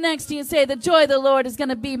person next to you and say, the joy of the Lord is going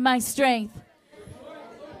to be my strength.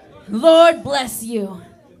 Lord bless you.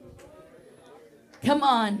 Come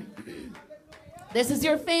on. This is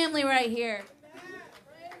your family right here.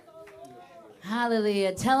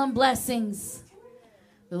 Hallelujah. Tell them blessings.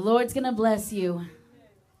 The Lord's going to bless you.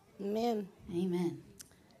 Amen. Amen.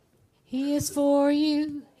 He is for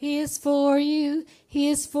you. He is for you. He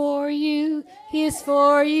is for you. He is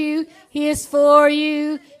for you. He is for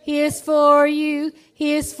you. He is for you.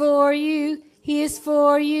 He is for you. He is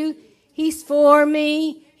for you. He's for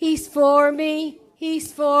me. He's for me.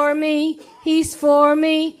 He's for me. He's for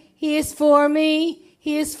me. He is for me.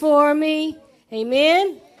 He is for me.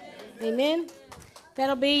 Amen. Amen.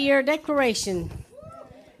 That'll be your declaration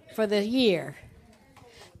for the year.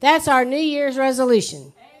 That's our New Year's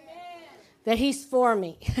resolution. That he's for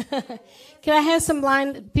me. Can I have some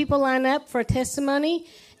people line up for a testimony?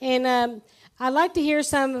 And I'd like to hear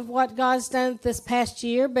some of what God's done this past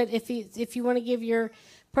year. But if you want to give your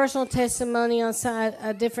personal testimony on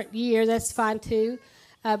a different year, that's fine too.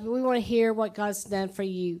 But we want to hear what God's done for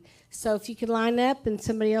you. So if you could line up and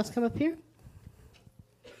somebody else come up here.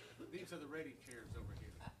 These are the ready chairs over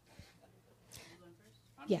here.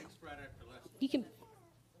 I'm Yeah. next right after Leslie. You can.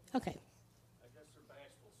 Okay.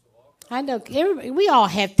 I know everybody. We all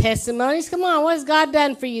have testimonies. Come on, what has God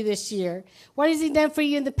done for you this year? What has He done for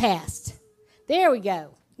you in the past? There we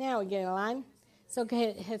go. Now we get in line. So go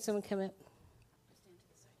ahead, have someone come up.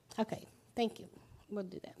 Okay, thank you. We'll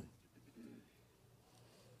do that.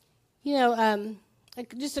 You know,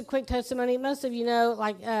 just a quick testimony. Most of you know,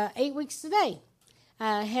 8 weeks today,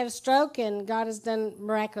 I had a stroke, and God has done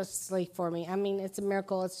miraculously for me. I mean, it's a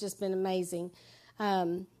miracle. It's just been amazing.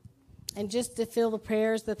 And just to feel the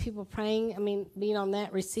prayers, the people praying, I mean, being on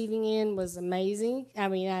that receiving end was amazing. I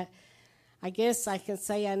mean, I guess I can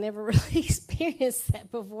say I never really experienced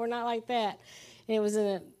that before, not like that. And it was in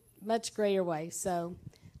a much greater way. So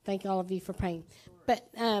thank all of you for praying. But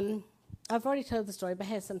I've already told the story, but I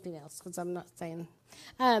had something else because I'm not saying.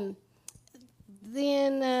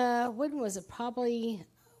 Then when was it? Probably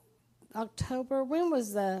October. When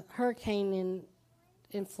was the hurricane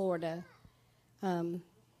in Florida?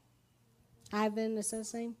 Ivan, is that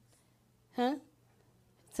his name? Huh?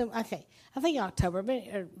 So, okay. I think October, but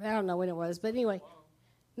I don't know when it was. But anyway,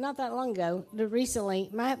 not that long ago, recently,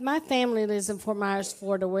 my family lives in Fort Myers,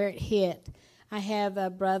 Florida, where it hit. I have a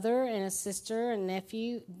brother and a sister and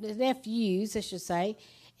nephews, I should say,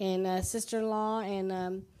 and a sister-in-law.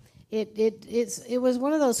 And it was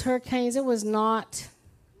one of those hurricanes. It was not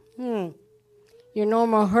your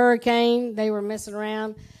normal hurricane. They were messing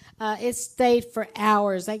around. It stayed for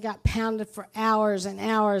hours. They got pounded for hours and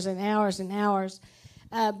hours and hours and hours.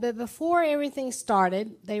 But before everything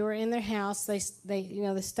started, they were in their house. They stayed.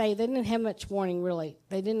 They didn't have much warning, really.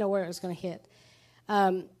 They didn't know where it was going to hit.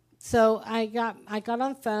 So I got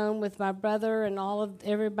on the phone with my brother and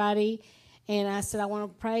everybody, and I said, I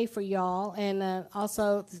want to pray for y'all. And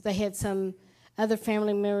also, they had some other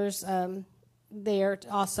family members there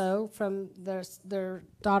also from their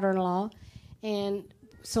daughter-in-law, and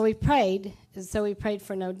so we prayed. So we prayed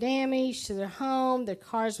for no damage to their home. Their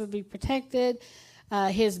cars would be protected.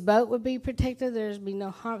 His boat would be protected. There'd be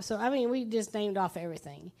no harm. So, I mean, we just named off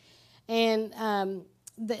everything. And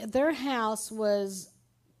their house was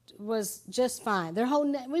just fine.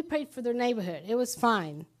 We prayed for their neighborhood. It was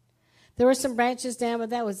fine. There were some branches down,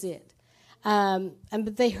 but that was it.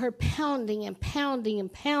 But they heard pounding and pounding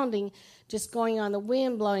and pounding just going on, the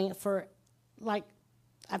wind blowing it for, I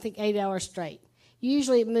think, 8 hours straight.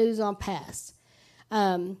 Usually it moves on past.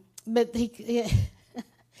 But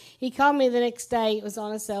he called me the next day. It was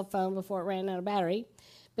on his cell phone before it ran out of battery.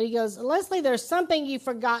 But he goes, Leslie, there's something you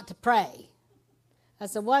forgot to pray. I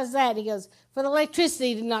said, what's that? He goes, for the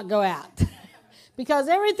electricity to not go out. Because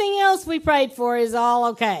everything else we prayed for is all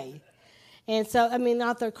okay. And so, I mean,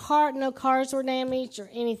 no cars were damaged or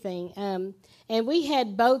anything. And we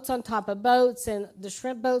had boats on top of boats, and the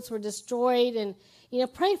shrimp boats were destroyed. And,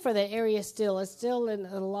 pray for that area still. It's still in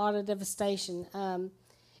a lot of devastation.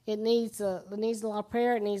 It needs a lot of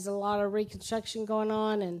prayer. It needs a lot of reconstruction going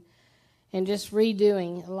on and just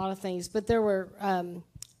redoing a lot of things. But there were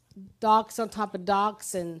docks on top of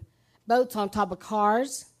docks and boats on top of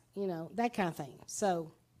cars, that kind of thing.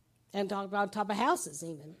 So, and on top of houses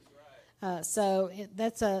even.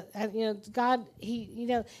 God,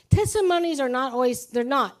 testimonies are not always, they're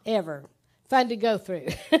not ever fun to go through.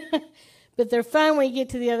 But they're fun when you get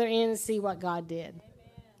to the other end and see what God did.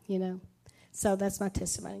 Amen. So that's my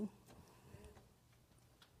testimony.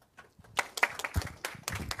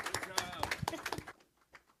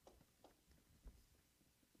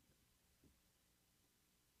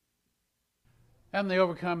 And they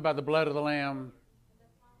overcome by the blood of the Lamb,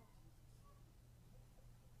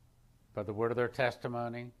 by the word of their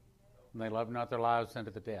testimony, and they love not their lives unto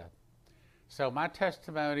the death. So my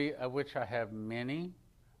testimony, of which I have many,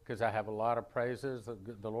 because I have a lot of praises,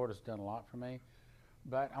 the Lord has done a lot for me.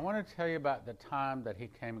 But I want to tell you about the time that He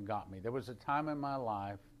came and got me. There was a time in my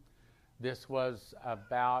life, this was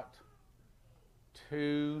about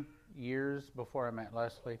 2 years before I met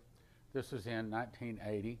Leslie. This was in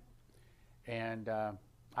 1980. And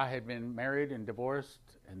I had been married and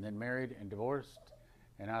divorced, and then married and divorced.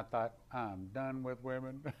 And I thought, I'm done with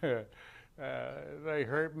women. They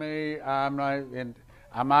hurt me. I'm not, and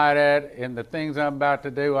I might add, in the things I'm about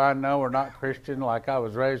to do, I know are not Christian, like I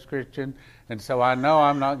was raised Christian. And so I know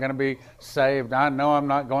I'm not going to be saved. I know I'm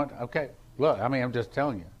not going to, okay, look, I'm just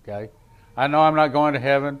telling you, okay? I know I'm not going to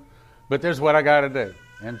heaven, but this is what I got to do.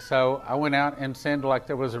 And so I went out and sinned like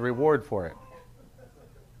there was a reward for it.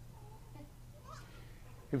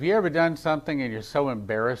 Have you ever done something and you're so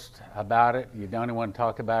embarrassed about it, you don't even want to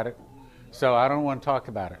talk about it? So I don't want to talk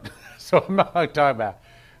about it. So I'm not going to talk about it.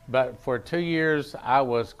 But for 2 years, I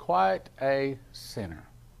was quite a sinner.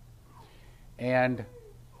 And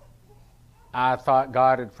I thought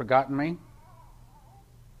God had forgotten me.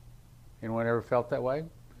 Anyone ever felt that way?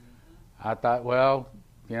 I thought, well,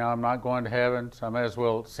 I'm not going to heaven, so I may as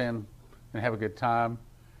well sin and have a good time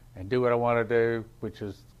and do what I want to do, which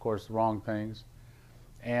is, of course, the wrong things.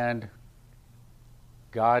 And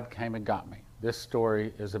God came and got me. This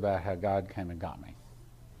story is about how God came and got me.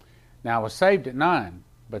 Now, I was saved at 9,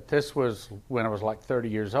 but this was when I was like 30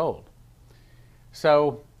 years old.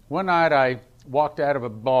 So one night I walked out of a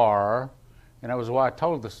bar, and I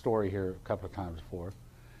told the story here a couple of times before,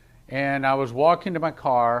 and I was walking to my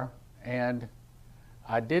car, and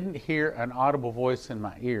I didn't hear an audible voice in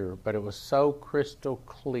my ear, but it was so crystal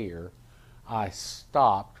clear, I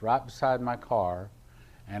stopped right beside my car,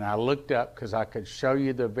 and I looked up, because I could show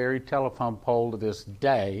you the very telephone pole to this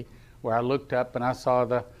day, where I looked up and I saw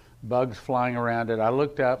the bugs flying around it. I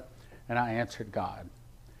looked up and I answered God.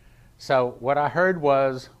 So what I heard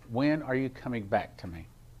was, when are you coming back to me?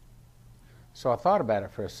 So I thought about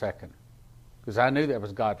it for a second, because I knew that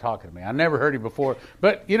was God talking to me. I never heard him before.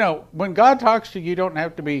 But, when God talks to you, you don't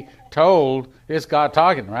have to be told it's God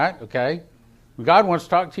talking, right? Okay? When God wants to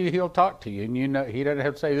talk to you, he'll talk to you. And he doesn't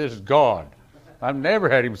have to say, this is God. I've never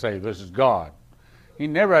had him say, this is God. He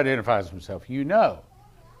never identifies himself. And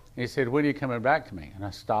he said, when are you coming back to me? And I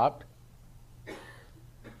stopped.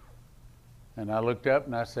 And I looked up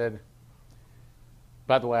and I said,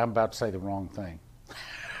 by the way, I'm about to say the wrong thing.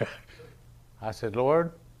 I said,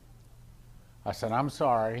 Lord, I'm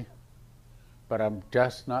sorry, but I'm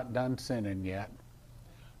just not done sinning yet.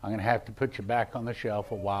 I'm going to have to put you back on the shelf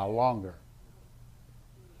a while longer.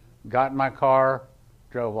 Got in my car,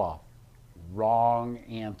 drove off. Wrong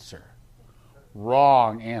answer.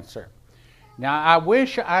 Wrong answer. Now, I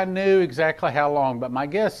wish I knew exactly how long, but my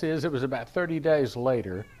guess is it was about 30 days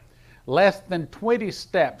later, less than 20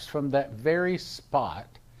 steps from that very spot,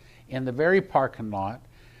 in the very parking lot,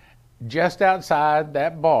 just outside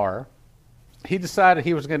that bar, he decided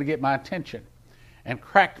he was going to get my attention and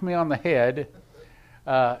cracked me on the head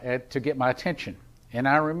to get my attention. And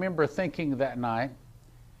I remember thinking that night,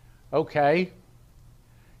 okay,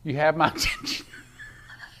 you have my attention.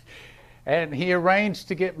 And he arranged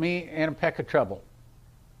to get me in a peck of trouble.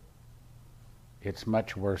 It's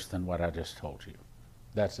much worse than what I just told you.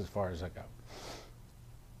 That's as far as I go.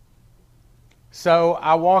 So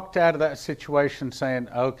I walked out of that situation saying,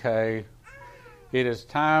 okay, it is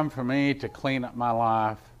time for me to clean up my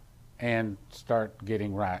life and start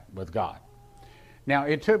getting right with God. Now,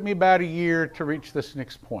 it took me about a year to reach this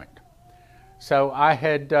next point. So I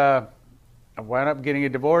wound up getting a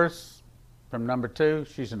divorce from number 2.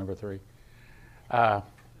 She's a number 3. From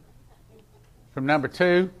number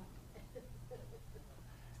 2.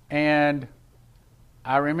 And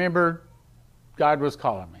I remember God was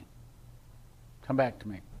calling me. Come back to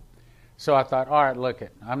me. So I thought, all right, look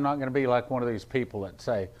it. I'm not going to be like one of these people that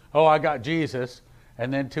say, oh, I got Jesus,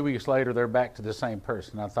 and then 2 weeks later they're back to the same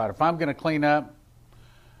person. I thought, if I'm going to clean up,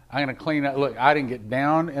 I'm going to clean up. Look, I didn't get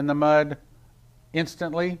down in the mud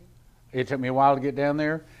instantly. It took me a while to get down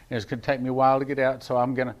there, and it's going to take me a while to get out, so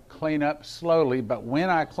I'm going to clean up slowly. But when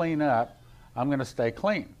I clean up, I'm going to stay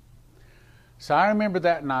clean. So I remember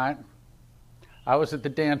that night, I was at the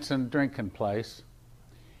dancing, drinking place,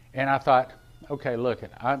 and I thought, okay, look,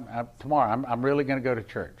 tomorrow I'm really going to go to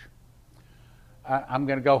church. I'm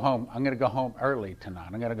going to go home. I'm going to go home early tonight.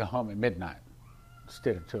 I'm going to go home at midnight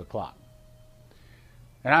instead of 2 o'clock.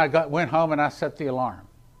 And I went home and I set the alarm.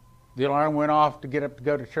 The alarm went off to get up to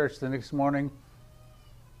go to church the next morning.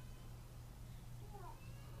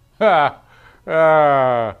 Hit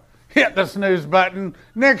the snooze button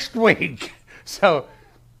next week. So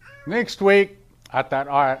next week, I thought,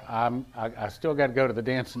 all right, I still got to go to the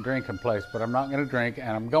dance and drinking place, but I'm not going to drink, and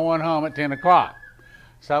I'm going home at 10 o'clock.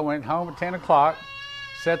 So I went home at 10 o'clock,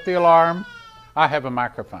 set the alarm. I have a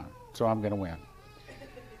microphone, so I'm going to win.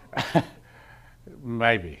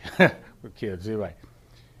 Maybe. We're kids, anyway.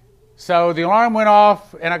 So the alarm went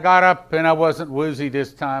off, and I got up, and I wasn't woozy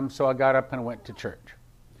this time, so I got up and went to church.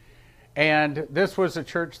 And this was a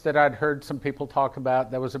church that I'd heard some people talk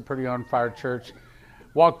about. That was a pretty on-fire church.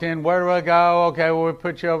 Walked in, where do I go? Okay, well, we'll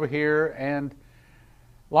put you over here. And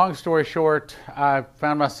long story short, I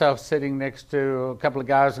found myself sitting next to a couple of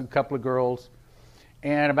guys and a couple of girls.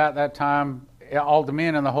 And about that time, all the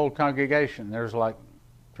men in the whole congregation, there's like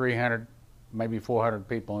 300, maybe 400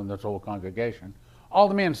 people in this whole congregation. All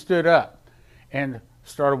the men stood up and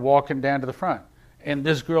started walking down to the front. And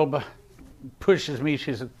this girl pushes me.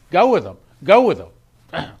 She said, go with them. Go with them.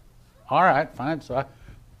 All right, fine. So I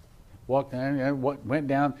walked down, went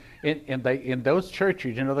down. In those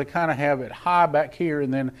churches, they kind of have it high back here,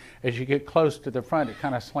 and then as you get close to the front, it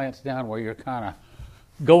kind of slants down where you're kind of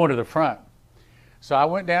going to the front. So I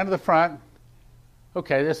went down to the front.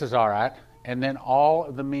 Okay, this is all right. And then all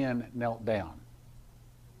of the men knelt down.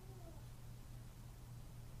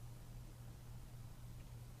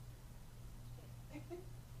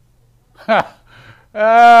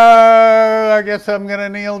 I guess I'm going to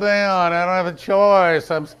kneel down. I don't have a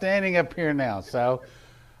choice. I'm standing up here now. So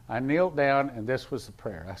I kneeled down, and this was the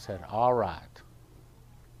prayer. I said, all right,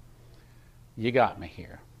 you got me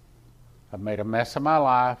here. I've made a mess of my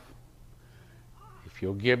life. If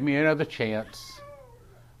you'll give me another chance,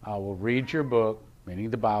 I will read your book, meaning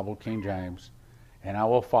the Bible, King James, and I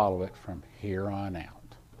will follow it from here on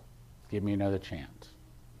out. Give me another chance.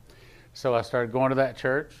 So I started going to that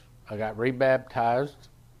church. I got rebaptized,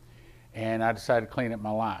 and I decided to clean up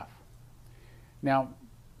my life. Now,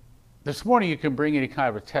 this morning you can bring any kind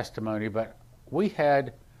of a testimony, but we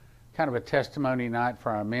had kind of a testimony night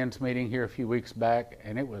for our men's meeting here a few weeks back,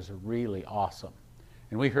 and it was really awesome.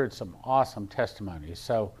 And we heard some awesome testimonies.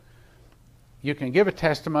 So you can give a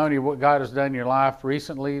testimony of what God has done in your life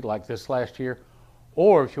recently, like this last year,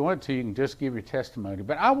 or if you want to, you can just give your testimony.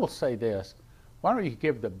 But I will say this, why don't you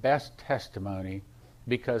give the best testimony,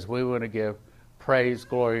 because we want to give praise,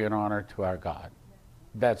 glory, and honor to our God.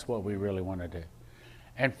 That's what we really want to do.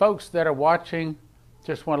 And folks that are watching,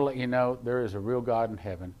 just want to let you know there is a real God in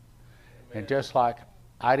heaven. And just like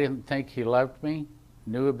I didn't think he loved me,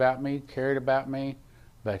 knew about me, cared about me,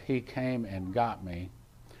 but he came and got me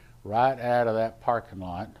right out of that parking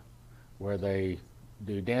lot where they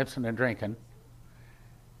do dancing and drinking.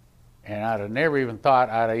 And I'd have never even thought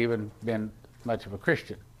I'd have even been much of a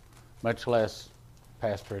Christian, much less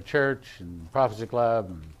pastor a church and prophecy club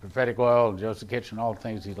and prophetic oil and Joseph Kitchen, all the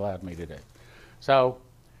things he's allowed me to do. So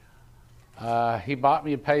he bought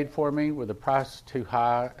me and paid for me with a price too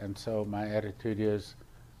high, and so my attitude is,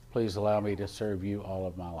 please allow me to serve you all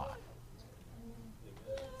of my life.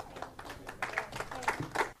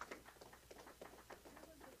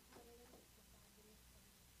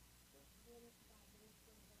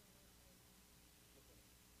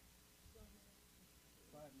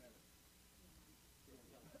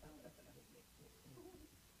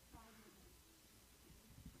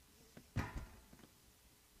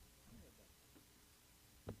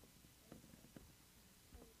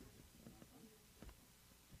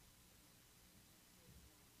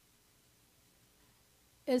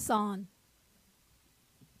 It's on.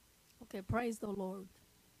 Okay, praise the Lord.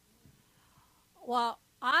 Well,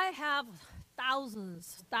 I have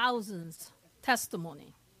thousands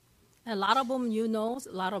testimony. A lot of them you know,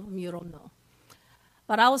 a lot of them you don't know.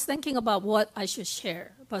 But I was thinking about what I should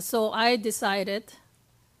share. But so I decided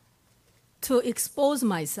to expose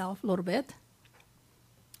myself a little bit,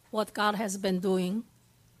 what God has been doing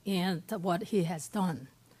and what he has done.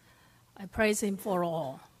 I praise him for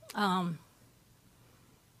all.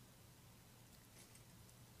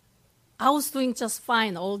 I was doing just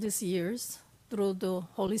fine all these years through the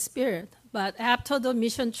Holy Spirit. But after the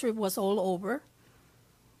mission trip was all over,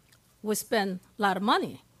 we spent a lot of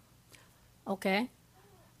money. Okay?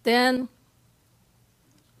 Then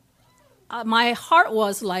my heart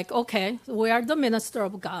was like, okay, we are the minister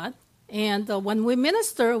of God. And when we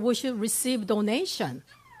minister, we should receive donation,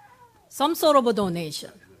 some sort of a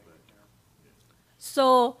donation.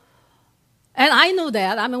 So, and I knew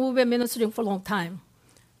that. I mean, we've been ministering for a long time.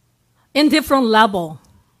 In different level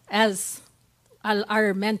as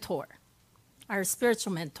our mentor, our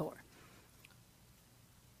spiritual mentor.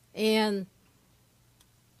 And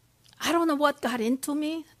I don't know what got into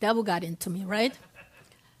me. Devil got into me, right?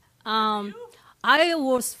 I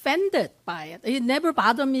was offended by it. It never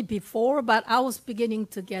bothered me before, but I was beginning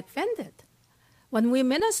to get offended. When we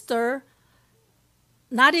minister,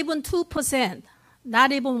 not even 2%,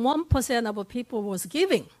 not even 1% of the people was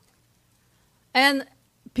giving. And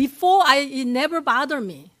before, it never bothered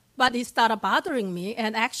me, but it started bothering me.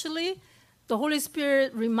 And actually, the Holy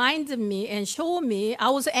Spirit reminded me and showed me I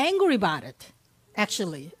was angry about it,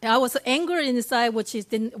 actually. I was angry inside, which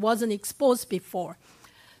wasn't exposed before.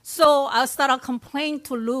 So I started complaining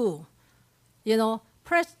to Lou. You know,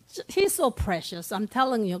 he's so precious. I'm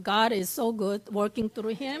telling you, God is so good working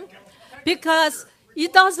through him. Because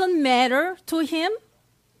it doesn't matter to him.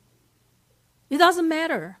 It doesn't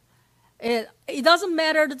matter. It doesn't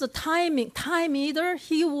matter the time either.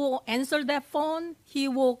 He will answer that phone. He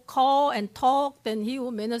will call and talk. Then he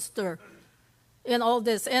will minister and all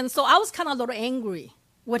this. And so I was kind of a little angry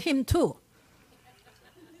with him too.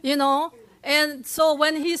 You know, And so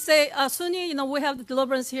when he say, Sunny, we have the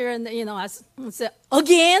deliverance here, and I said,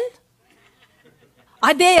 again?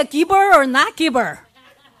 Are they a giver or not giver?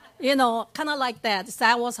 Kind of like that. So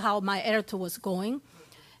that was how my attitude was going.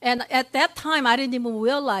 And at that time, I didn't even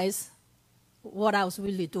realize what I was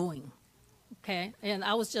really doing. Okay? And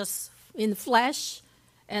I was just in flesh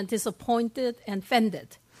and disappointed and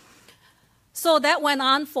offended. So that went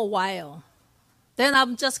on for a while. Then I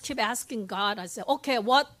just keep asking God. I said, okay,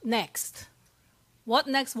 what next? What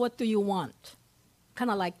next? What do you want? Kind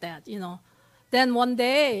of like that, Then one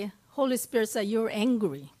day, Holy Spirit said, you're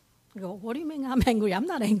angry. I go, what do you mean I'm angry? I'm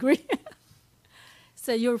not angry. He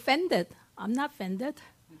said, you're offended. I'm not offended.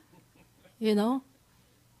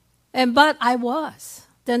 But I was.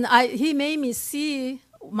 Then he made me see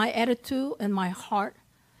my attitude and my heart.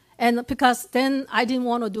 And because then I didn't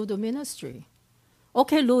want to do the ministry.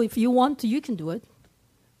 Okay, Lou, if you want to, you can do it.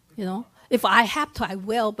 If I have to, I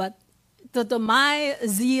will. But my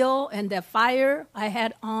zeal and the fire I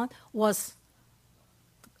had on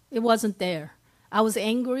it wasn't there. I was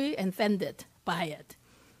angry and offended by it.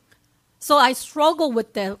 So I struggled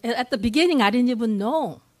with that. At the beginning, I didn't even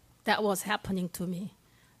know that was happening to me.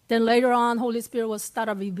 Then later on, Holy Spirit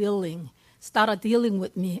started revealing, started dealing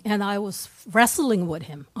with me, and I was wrestling with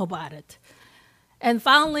him about it. And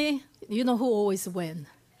finally, who always wins?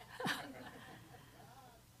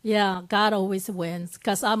 Yeah, God always wins,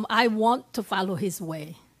 because I want to follow his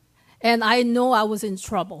way. And I know I was in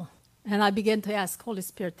trouble. And I began to ask, Holy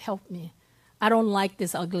Spirit, help me. I don't like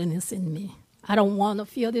this ugliness in me. I don't want to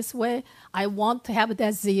feel this way. I want to have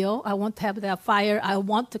that zeal. I want to have that fire. I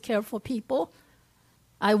want to care for people.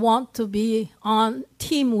 I want to be on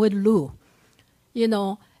team with Lou,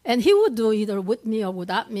 And he would do either with me or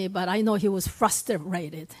without me, but I know he was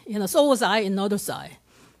frustrated. So was I in other side,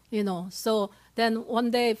 So then one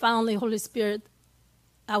day, finally, Holy Spirit,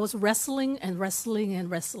 I was wrestling and wrestling and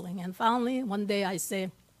wrestling. And finally, one day I say,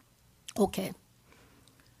 okay,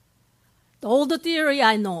 all the theory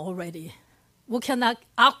I know already. We cannot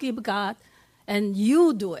outgive God, and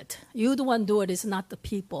you do it. You the one do it. It's not the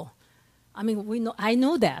people. I mean, I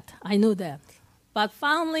knew that. But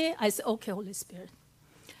finally, I said, okay, Holy Spirit.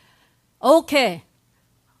 Okay,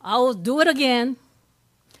 I will do it again.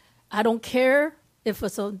 I don't care if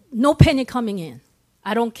it's no penny coming in.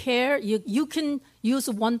 I don't care. You can use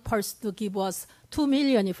one person to give us $2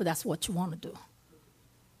 million if that's what you want to do.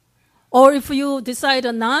 Or if you decide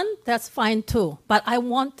none, that's fine too. But I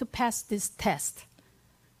want to pass this test.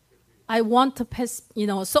 I want to pass,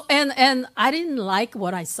 So and I didn't like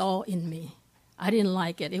what I saw in me. I didn't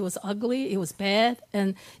like it. It was ugly. It was bad.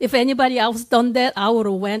 And if anybody else done that, I would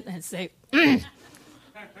have went and say,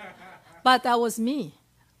 But that was me.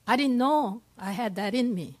 I didn't know I had that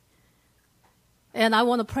in me. And I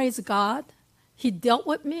want to praise God. He dealt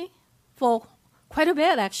with me for quite a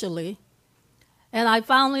bit, actually. And I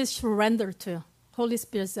finally surrendered to Holy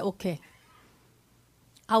Spirit. Said, okay,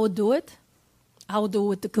 I will do it. I will do it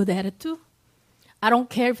with a good attitude. I don't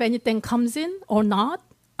care if anything comes in or not.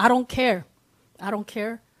 I don't care.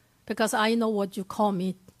 Because I know what you call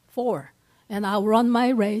me for. And I'll run my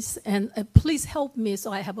race. And please help me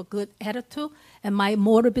so I have a good attitude. And my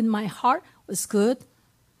motive in my heart was good.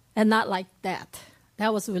 And not like that.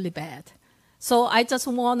 That was really bad. So I just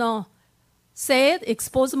want to say it,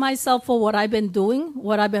 expose myself for what I've been doing,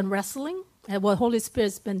 what I've been wrestling, and what Holy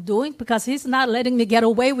Spirit's been doing, because he's not letting me get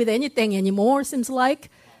away with anything anymore, seems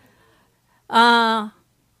like.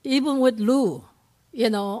 Even with Lou,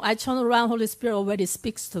 I turn around, Holy Spirit already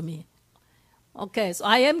speaks to me. Okay, so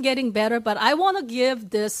I am getting better, but I want to give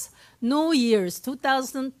this New Year's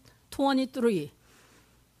 2023.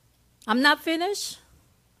 I'm not finished.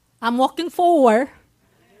 I'm walking forward.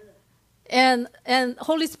 And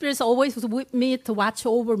Holy Spirit's always with me to watch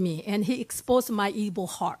over me, and he exposed my evil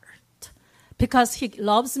heart. Because he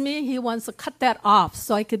loves me, he wants to cut that off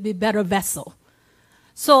so I could be a better vessel.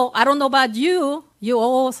 So I don't know about you, you're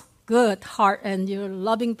all good heart and you're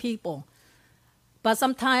loving people. But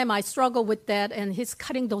sometimes I struggle with that, and he's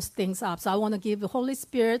cutting those things off. So I want to give the Holy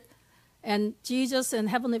Spirit and Jesus and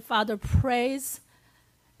Heavenly Father praise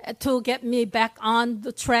to get me back on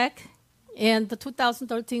the track. And the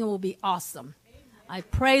 2013 will be awesome. Amen. I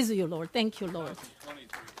praise you, Lord. Thank you, Lord.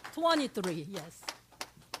 23, yes.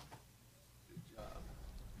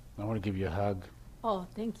 I want to give you a hug. Oh,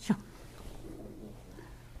 thank you.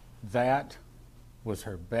 That was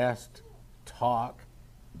her best talk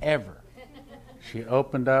ever. She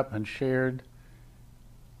opened up and shared.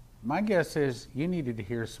 My guess is you needed to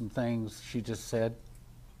hear some things she just said,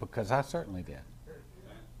 because I certainly did.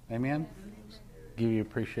 Amen? Give you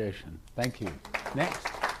appreciation. Thank you. Next.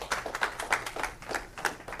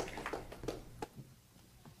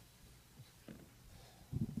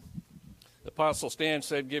 Apostle Stan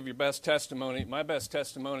said, give your best testimony. My best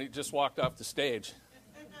testimony just walked off the stage.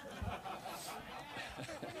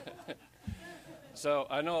 So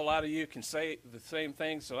I know a lot of you can say the same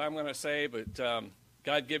things that I'm going to say, but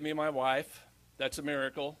God give me my wife. That's a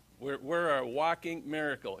miracle. We're a walking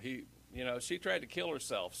miracle. She tried to kill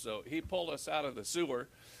herself, so he pulled us out of the sewer,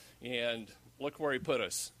 and look where he put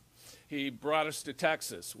us. He brought us to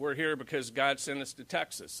Texas. We're here because God sent us to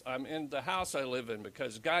Texas. I'm in the house I live in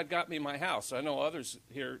because God got me my house. I know others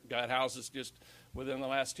here got houses just within the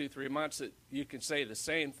last 2-3 months that you can say the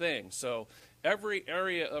same thing. So every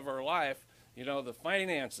area of our life, the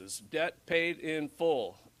finances, debt paid in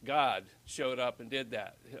full, God showed up and did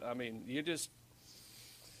that. I mean,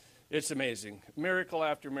 it's amazing. Miracle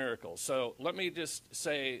after miracle. So let me just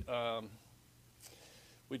say,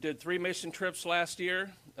 we did 3 mission trips last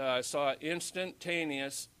year. I saw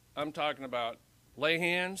instantaneous, I'm talking about lay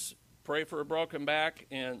hands, pray for a broken back,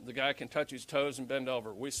 and the guy can touch his toes and bend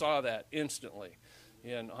over. We saw that instantly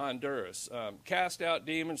in Honduras. Cast out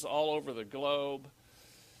demons all over the globe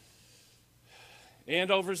and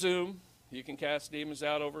over Zoom. You can cast demons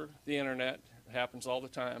out over the internet. It happens all the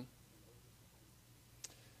time.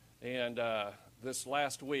 And this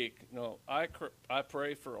last week, I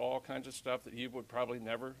pray for all kinds of stuff that you would probably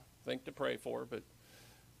never think to pray for, but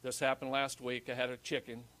this happened last week. I had a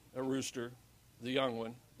chicken, a rooster, the young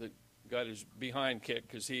one, that got his behind kicked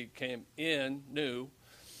because he came in new,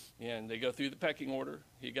 and they go through the pecking order.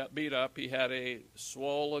 He got beat up. He had a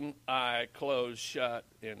swollen eye, closed shut,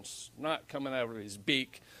 and snot coming out of his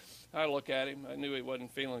beak. I look at him. I knew he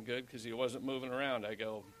wasn't feeling good because he wasn't moving around. I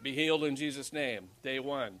go, be healed in Jesus' name. Day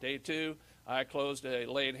 1. Day 2, I closed. I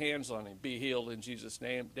laid hands on him. Be healed in Jesus'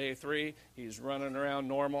 name. Day 3, he's running around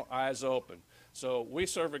normal, eyes open. So we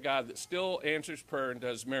serve a God that still answers prayer and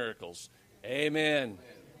does miracles. Amen.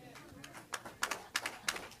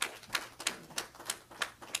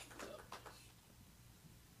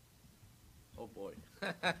 Oh, boy.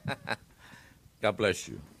 God bless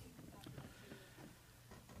you.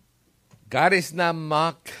 God is not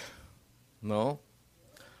mocked. No.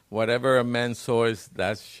 Whatever a man sows,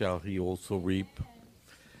 that shall he also reap.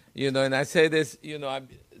 And I say this,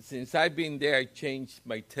 since I've been there, I changed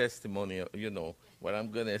my testimony, what I'm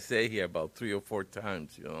going to say here about 3 or 4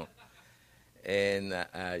 times, And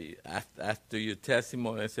after your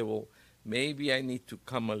testimony, I said, well, maybe I need to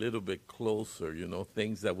come a little bit closer,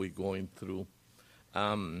 things that we're going through.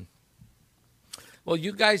 Well,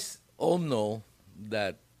 you guys all know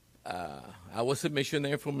that I was a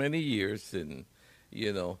missionary for many years, and,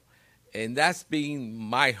 and that's been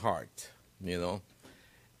my heart,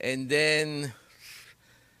 And then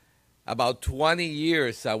about 20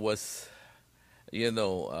 years I was,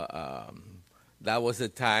 that was a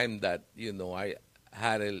time that, I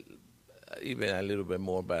had even a little bit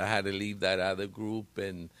more, but I had to leave that other group,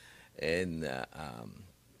 and that's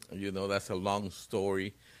a long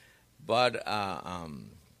story. But I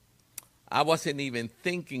wasn't even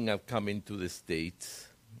thinking of coming to the States,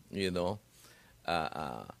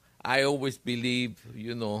 I always believed,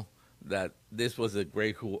 that this was a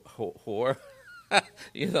great whore,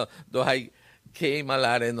 though I came a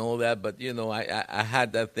lot and all that, but, I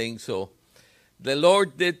had that thing. So the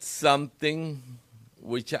Lord did something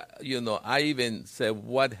which, I even said,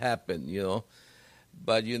 what happened,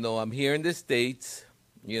 But, I'm here in the States,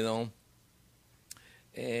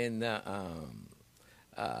 and,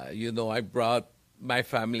 I brought my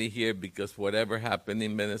family here because whatever happened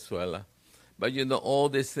in Venezuela. But, all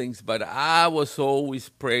these things. But I was always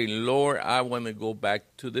praying, Lord, I want to go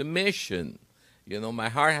back to the mission. My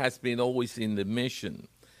heart has been always in the mission.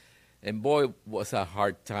 And boy, it was a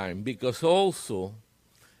hard time. Because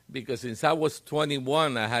since I was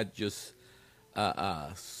 21, I had just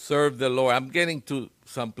served the Lord. I'm getting to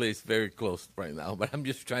someplace very close right now, but I'm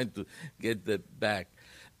just trying to get that back.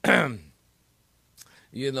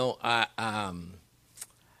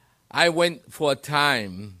 I went for a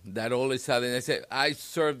time that all of a sudden I said, I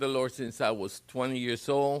served the Lord since I was 20 years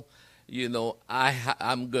old.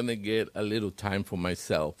 I'm going to get a little time for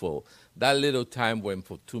myself. Well, that little time went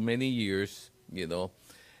for too many years,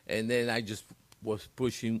 and then I just was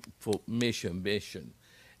pushing for mission.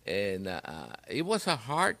 And it was a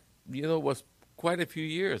hard, it was quite a few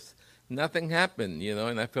years. Nothing happened,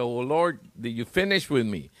 and I felt, well, Lord, did you finish with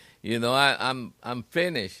me? I'm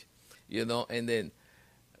finished, and then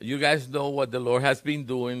you guys know what the Lord has been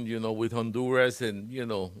doing, with Honduras and,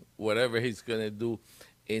 whatever he's going to do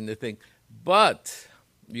in the thing. But,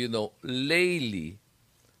 lately,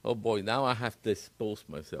 oh boy, now I have to expose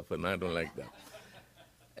myself, and I don't like that.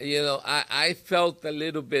 I felt a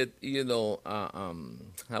little bit,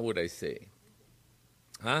 how would I say?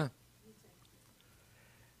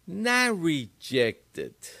 not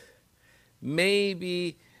rejected.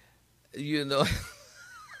 Maybe,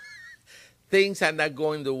 things are not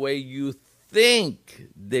going the way you think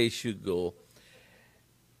they should go.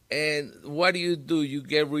 And what do? You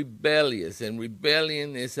get rebellious. And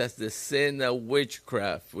rebellion is as the sin of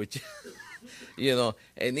witchcraft, which,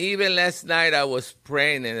 And even last night I was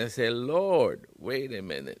praying and I said, Lord, wait a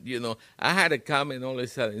minute. I had a comment all of a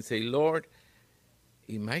sudden and say, Lord,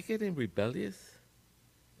 am I getting rebellious?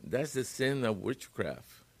 That's the sin of witchcraft,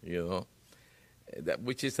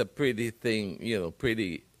 which is a pretty thing,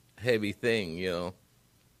 pretty heavy thing,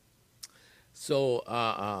 So,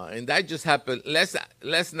 and that just happened.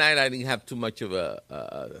 Last night I didn't have too much of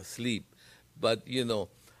a sleep, but,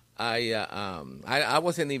 I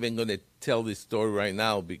wasn't even going to tell this story right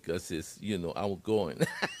now because it's, I'm going.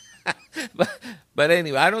 but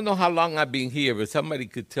anyway, I don't know how long I've been here, but somebody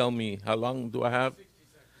could tell me how long do I have?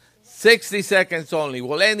 60 seconds only.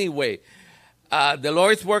 Well, anyway, the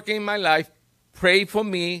Lord's working in my life. Pray for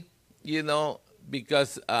me,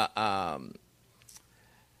 because,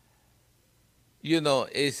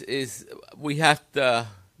 we have to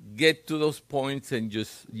get to those points and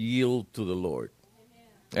just yield to the Lord.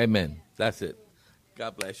 Amen. That's it.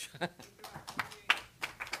 God bless you.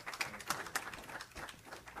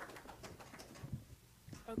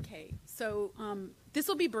 Okay, so this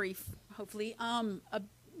will be brief, hopefully. A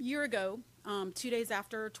year ago, 2 days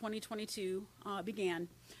after 2022 began,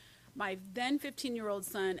 my then 15-year-old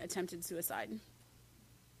son attempted suicide.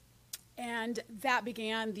 And that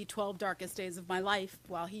began the 12 darkest days of my life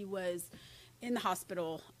while he was in the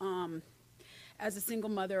hospital. As a single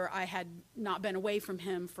mother, I had not been away from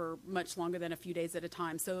him for much longer than a few days at a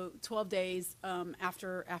time. So 12 days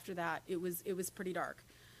after that, it was pretty dark.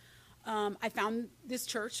 I found this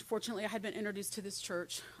church. Fortunately, I had been introduced to this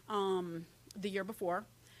church the year before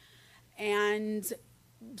and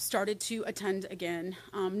started to attend again,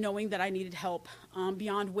 knowing that I needed help,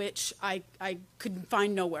 beyond which I could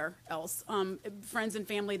find nowhere else. Friends and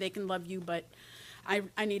family, they can love you, but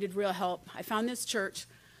I needed real help. I found this church,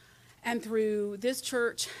 and through this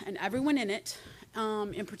church and everyone in it,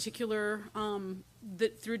 in particular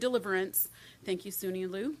through deliverance, thank you, Suni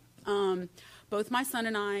and Lou, both my son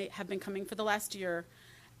and I have been coming for the last year,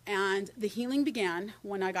 and the healing began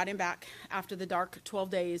when I got him back after the dark 12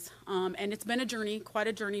 days. And it's been a journey, quite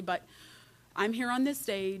a journey, but I'm here on this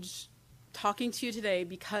stage talking to you today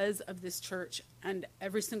because of this church and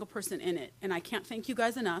every single person in it. And I can't thank you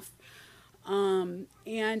guys enough. And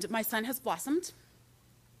my son has blossomed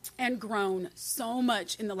and grown so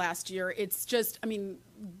much in the last year. It's just,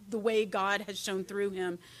 the way God has shown through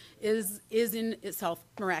him is in itself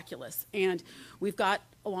miraculous. And we've got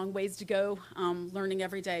a long ways to go, learning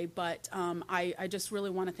every day. But I just really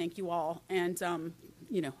want to thank you all. And,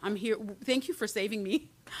 I'm here. Thank you for saving me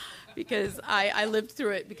because I lived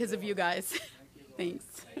through it because of you guys. Thanks.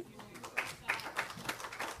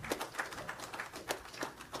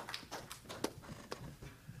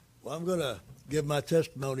 Well, I'm going to give my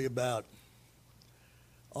testimony about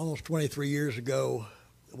almost 23 years ago.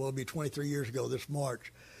 Well, it'll be 23 years ago this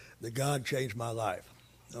March that God changed my life.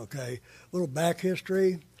 Okay, a little back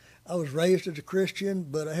history. I was raised as a Christian,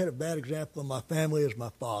 but I had a bad example in my family as my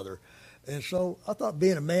father. And so I thought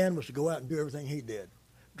being a man was to go out and do everything he did.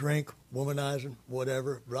 Drink, womanizing,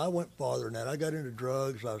 whatever. But I went farther than that. I got into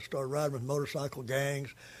drugs. I started riding with motorcycle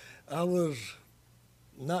gangs. I was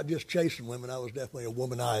not just chasing women. I was definitely a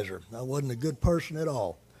womanizer. I wasn't a good person at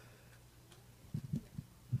all.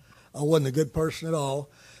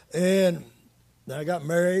 And then I got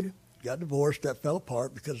married, got divorced. That fell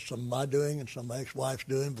apart because of some of my doing and some of my ex-wife's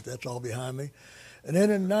doing, but that's all behind me. And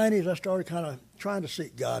then in the 90s, I started kind of trying to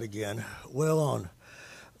seek God again. Well, on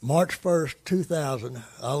March 1st, 2000,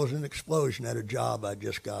 I was in an explosion at a job I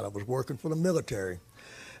just got. I was working for the military.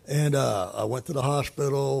 And I went to the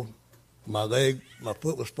hospital. My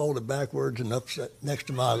foot was folded backwards and upset next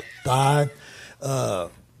to my thigh. I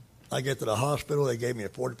get to the hospital. They gave me a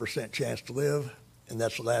 40% chance to live, and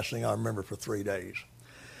that's the last thing I remember for 3 days.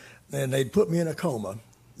 And they'd put me in a coma,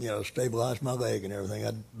 stabilized my leg and everything.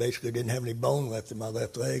 I basically didn't have any bone left in my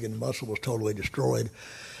left leg, and the muscle was totally destroyed.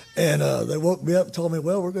 And they woke me up and told me,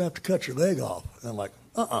 well, we're going to have to cut your leg off. And I'm like,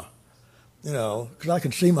 because I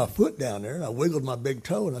can see my foot down there. And I wiggled my big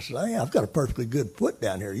toe, and I said, hey, I've got a perfectly good foot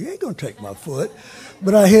down here. You ain't going to take my foot.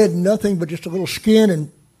 But I had nothing but just a little skin and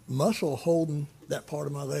muscle holding that part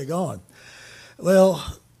of my leg on.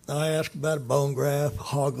 Well, I asked about a bone graft,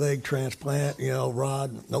 hog leg transplant,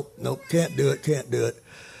 rod. Nope, can't do it.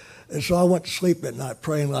 And so I went to sleep that night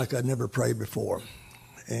praying like I'd never prayed before.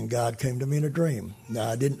 And God came to me in a dream. Now,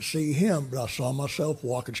 I didn't see him, but I saw myself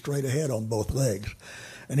walking straight ahead on both legs.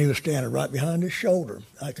 and he was standing right behind his shoulder.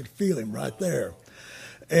 I could feel him right there.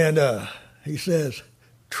 And he says,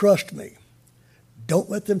 trust me. Don't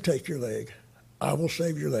let them take your leg. I will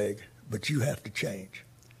save your leg, but you have to change.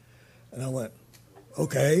 And I went,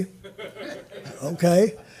 okay.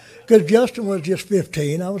 Because Justin was just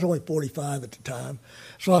 15. I was only 45 at the time.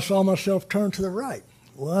 So I saw myself turn to the right.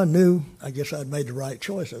 Well, I guess I'd made the right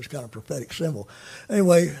choice. That was kind of a prophetic symbol.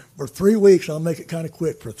 Anyway, for 3 weeks, I'll make it kind of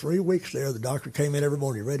quick. For 3 weeks there, the doctor came in every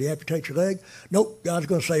morning. You ready to amputate your leg? Nope, God's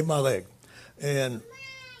going to save my leg. And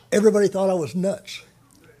everybody thought I was nuts.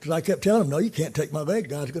 Because I kept telling them, no, you can't take my leg.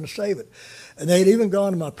 God's going to save it. And they'd even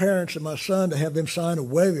gone to my parents and my son to have them sign a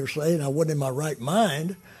waiver saying I wasn't in my right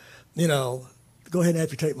mind, go ahead and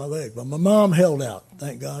amputate my leg. But my mom held out.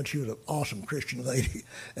 Thank God, she was an awesome Christian lady.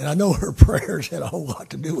 And I know her prayers had a whole lot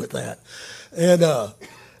to do with that. And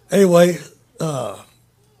anyway,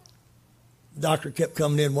 doctor kept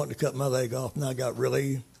coming in wanting to cut my leg off. And I got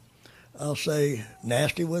really, I'll say,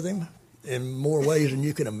 nasty with him in more ways than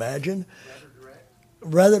you can imagine.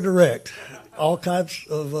 Rather direct. All kinds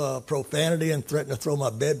of profanity and threatened to throw my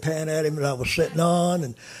bedpan at him that I was sitting on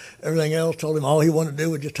and everything else. Told him all he wanted to do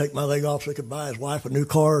was just take my leg off so he could buy his wife a new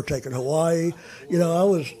car or take her to Hawaii. I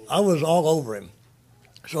was all over him.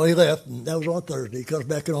 So he left, and that was on Thursday. He comes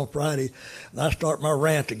back in on Friday, and I start my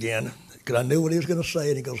rant again because I knew what he was going to say.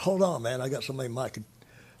 And he goes, hold on, man, I got somebody who might could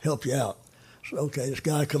help you out. So, okay, this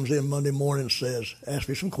guy comes in Monday morning and says, ask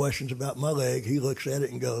me some questions about my leg. He looks at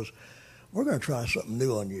it and goes, we're going to try something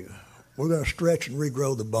new on you. We're going to stretch and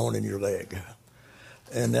regrow the bone in your leg.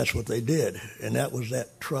 And that's what they did. And that was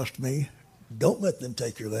that, trust me, don't let them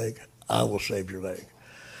take your leg. I will save your leg.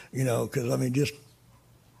 Because, just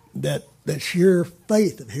that sheer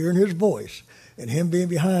faith of hearing his voice and him being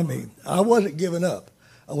behind me, I wasn't giving up.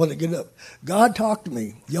 God talked to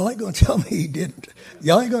me. Y'all ain't going to tell me he didn't.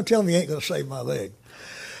 Y'all ain't going to tell me he ain't going to save my leg.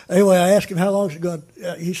 Anyway, I asked him how long is it going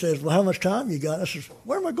to, he says, well, how much time you got? I says,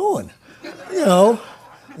 where am I going?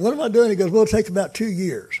 What am I doing? He goes, well, it'll take about 2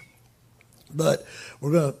 years. But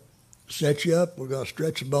we're going to set you up. We're going to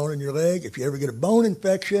stretch the bone in your leg. If you ever get a bone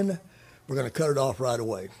infection, we're going to cut it off right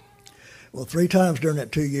away. Well, 3 times during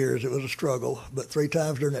that 2 years, it was a struggle. But 3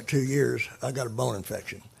 times during that 2 years, I got a bone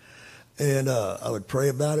infection. And I would pray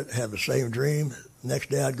about it, have the same dream. Next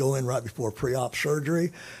day, I'd go in right before pre-op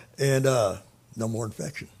surgery, and no more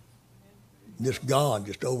infection. Just gone,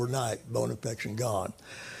 just overnight, bone infection gone.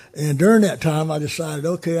 And during that time, I decided,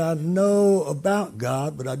 okay, I know about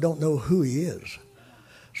God, but I don't know who he is.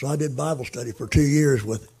 So I did Bible study for 2 years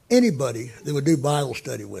with anybody that would do Bible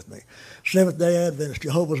study with me. Seventh-day Adventists,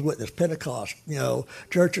 Jehovah's Witness, Pentecost,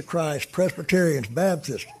 Church of Christ, Presbyterians,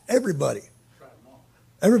 Baptists, everybody.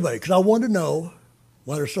 Everybody, because I wanted to know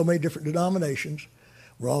why there's so many different denominations.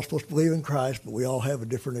 We're all supposed to believe in Christ, but we all have a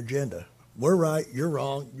different agenda. We're right, you're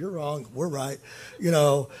wrong, we're right,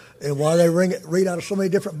 and why they read out of so many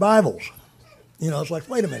different Bibles. It's like,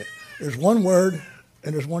 wait a minute, there's one word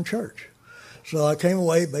and there's one church. So I came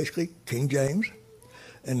away basically King James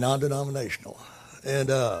and non-denominational. And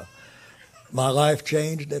my life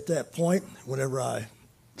changed at that point whenever I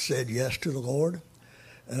said yes to the Lord,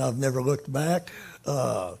 and I've never looked back.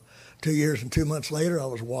 2 years and 2 months later, I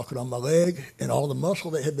was walking on my leg, and all the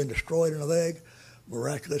muscle that had been destroyed in the leg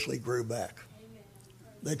miraculously grew back.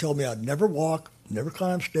 They told me I'd never walk, never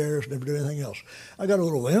climb stairs, never do anything else. I got a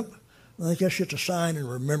little limp. I think that's just a sign and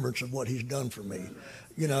remembrance of what he's done for me,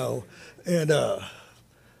 and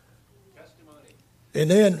and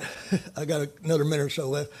then I got another minute or so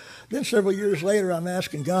left. Then several years later, I'm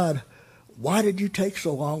asking God, why did you take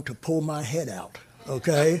so long to pull my head out?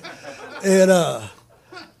 Okay, and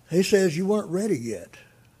he says you weren't ready yet,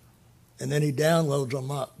 and then he downloads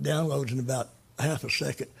in about half a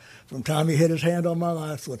second. From the time he hit his hand on my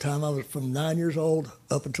life to the time I was from 9 years old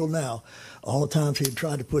up until now, all the times he had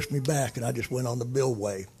tried to push me back, and I just went on the Bill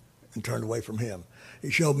way and turned away from him. He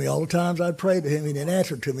showed me all the times I'd prayed to him. He didn't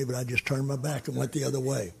answer to me, but I just turned my back and went the other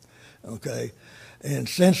way. Okay? And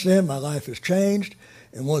since then, my life has changed,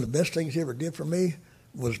 and one of the best things he ever did for me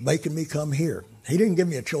was making me come here. He didn't give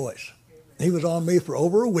me a choice. He was on me for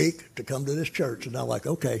over a week to come to this church, and I'm like,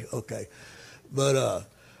 okay. But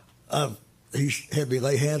he's had me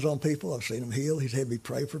lay hands on people. I've seen him heal. He's had me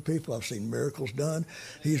pray for people. I've seen miracles done.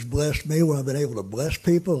 He's blessed me where I've been able to bless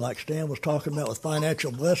people, like Stan was talking about with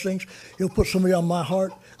financial blessings. He'll put somebody on my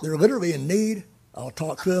heart. They're literally in need. I'll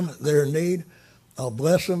talk to them. They're in need. I'll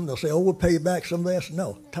bless them. They'll say, oh, we'll pay you back someday. I said,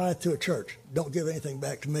 no, tithe to a church. Don't give anything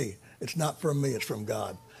back to me. It's not from me. It's from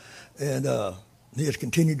God. And he has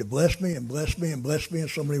continued to bless me and bless me and bless me in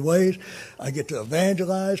so many ways. I get to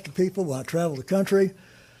evangelize to people when I travel the country.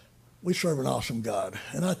 We serve an awesome God.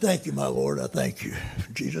 And I thank you, my Lord. I thank you.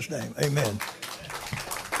 In Jesus' name, amen.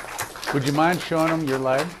 Would you mind showing them your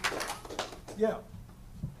leg? Yeah.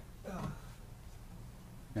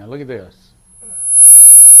 Now look at this. You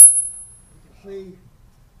can see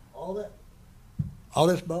all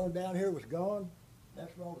this bone down here was gone.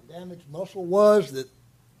 That's where all the damaged muscle was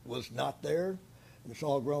not there. And it's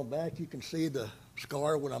all grown back. You can see the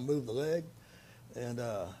scar when I move the leg. And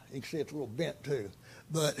you can see it's a little bent too.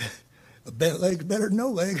 But a bent leg's better than no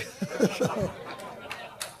leg. So.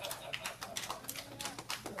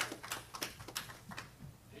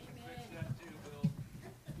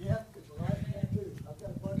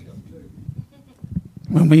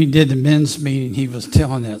 When we did the men's meeting, he was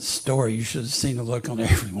telling that story. You should have seen the look on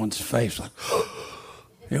everyone's face. Like,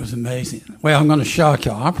 it was amazing. Well, I'm going to shock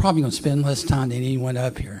y'all. I'm probably going to spend less time than anyone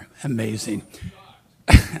up here. Amazing.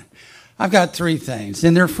 I've got 3 things,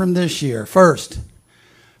 and they're from this year. First,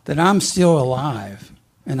 that I'm still alive,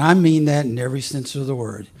 and I mean that in every sense of the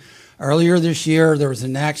word. Earlier this year, there was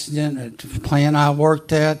an accident at the plant I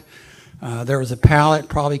worked at. There was a pallet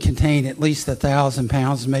probably contained at least 1,000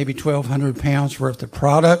 pounds, maybe 1,200 pounds worth of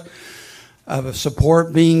product of a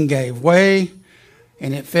support beam gave way,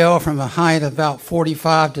 and it fell from a height of about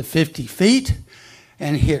 45 to 50 feet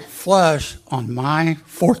and hit flush on my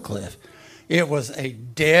forklift. It was a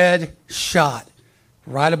dead shot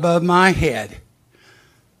right above my head.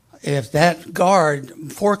 If that guard,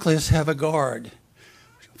 forklifts have a guard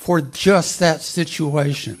for just that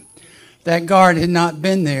situation. That guard had not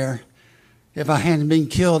been there. If I hadn't been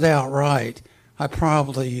killed outright, I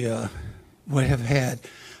probably would have had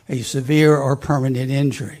a severe or permanent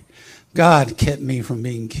injury. God kept me from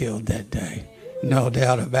being killed that day, no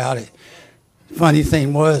doubt about it. Funny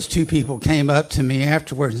thing was, 2 people came up to me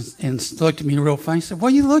afterwards and looked at me real funny and said,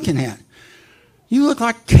 "What are you looking at? You look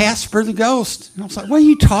like Casper the Ghost." And I was like, "What are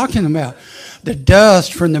you talking about?" The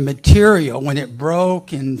dust from the material, when it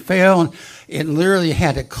broke and fell, it literally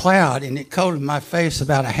had a cloud, and it coated my face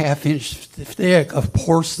about a half-inch thick of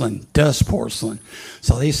porcelain, dust porcelain.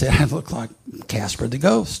 So they said I looked like Casper the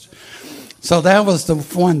Ghost. So that was the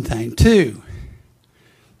one thing. 2,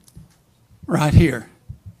 right here,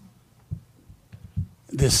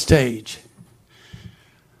 this stage.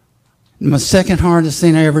 The second hardest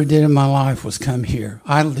thing I ever did in my life was come here.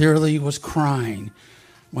 I literally was crying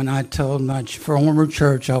when I told my former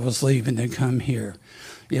church I was leaving to come here.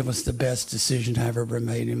 It was the best decision I've ever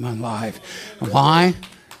made in my life. Why?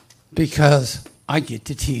 Because I get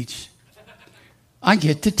to teach. I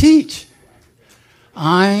get to teach.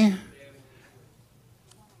 I'm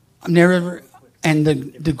never, and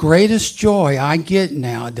the greatest joy I get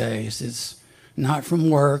nowadays is not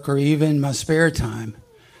from work or even my spare time.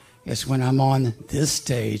 It's when I'm on this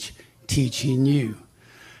stage teaching you.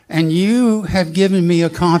 And you have given me a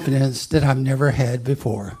confidence that I've never had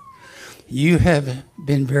before. You have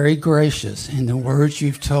been very gracious in the words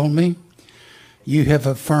you've told me. You have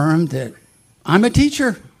affirmed that I'm a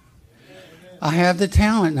teacher. I have the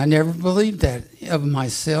talent. I never believed that of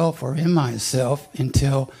myself or in myself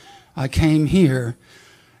until I came here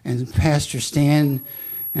and Pastor Stan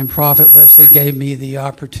and Prophet Leslie gave me the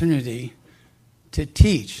opportunity to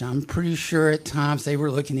teach. I'm pretty sure at times they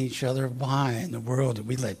were looking at each other, why in the world did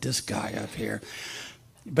we let this guy up here?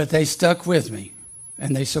 But they stuck with me,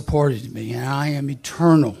 and they supported me, and I am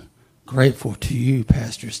eternal grateful to you,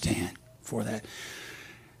 Pastor Stan, for that.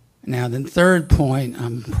 Now, the third point,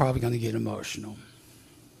 I'm probably going to get emotional.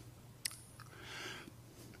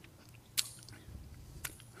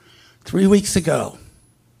 Three weeks ago,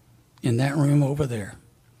 in that room over there,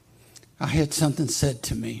 I had something said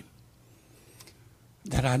to me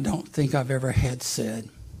that I don't think I've ever had said.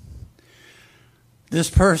 This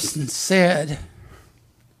person said,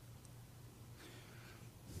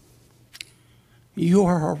 "You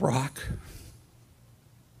are a rock."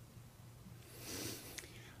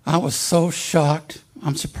 I was so shocked.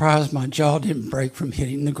 I'm surprised my jaw didn't break from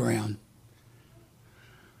hitting the ground.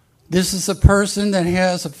 This is a person that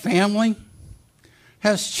has a family,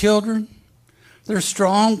 has children. They're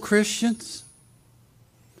strong Christians.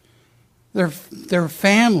 Their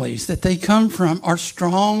families that they come from are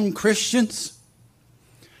strong Christians.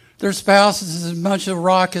 Their spouse is as much a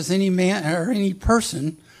rock as any man or any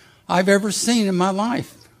person I've ever seen in my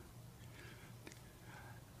life.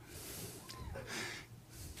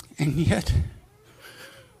 And yet,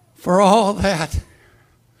 for all that,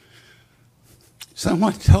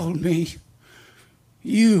 someone told me,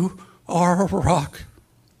 "You are a rock."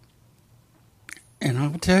 And I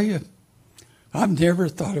will tell you, I've never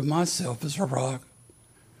thought of myself as a rock.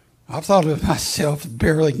 I've thought of myself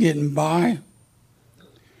barely getting by.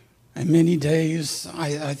 And many days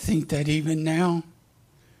I think that even now.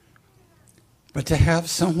 But to have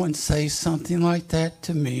someone say something like that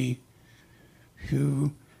to me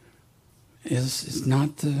who is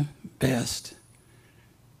not the best,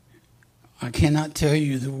 I cannot tell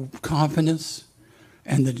you the confidence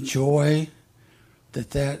and the joy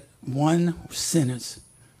that one sentence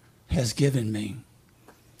has given me.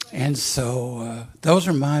 And so those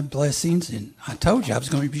are my blessings, and I told you I was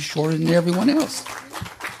going to be shorter than everyone else.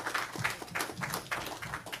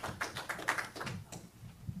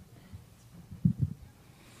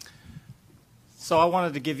 So I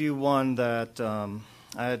wanted to give you one that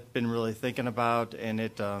I had been really thinking about, and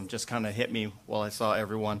it just kind of hit me while I saw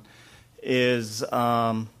everyone, is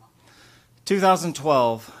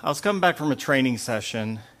 2012. I was coming back from a training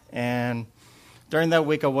session, and during that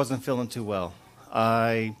week I wasn't feeling too well.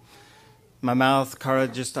 My mouth kind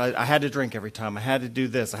of just, I had to drink every time. I had to do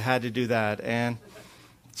this, I had to do that. And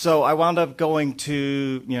so I wound up going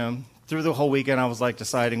to, through the whole weekend I was like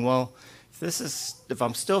deciding, well, if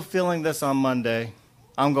I'm still feeling this on Monday,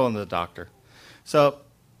 I'm going to the doctor. So,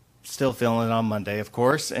 still feeling it on Monday, of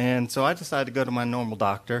course. And so I decided to go to my normal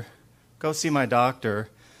doctor, go see my doctor.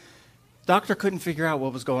 Doctor couldn't figure out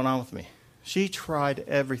what was going on with me. She tried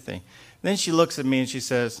everything. Then she looks at me and she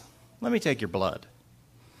says, let me take your blood.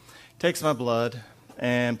 Takes my blood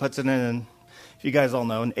and puts it in, if you guys all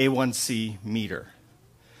know, an A1C meter.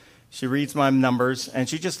 She reads my numbers and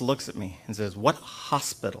she just looks at me and says, what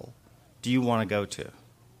hospital do you want to go to?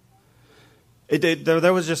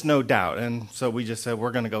 There was just no doubt. And so we just said,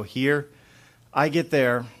 we're going to go here. I get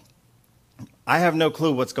there. I have no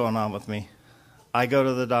clue what's going on with me. I go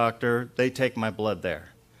to the doctor. They take my blood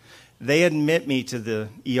there. They admit me to the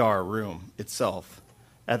ER room itself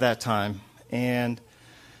at that time. And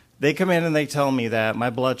they come in and they tell me that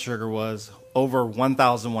my blood sugar was over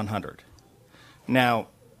 1,100. Now,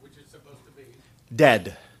 which is supposed to be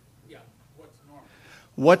dead.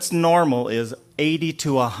 What's normal is 80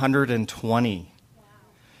 to 120. Wow.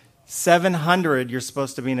 700, you're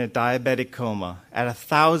supposed to be in a diabetic coma. At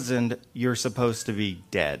 1,000, you're supposed to be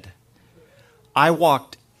dead. I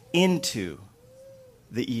walked into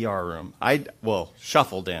the ER room.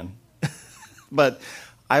 Shuffled in. But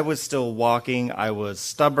I was still walking. I was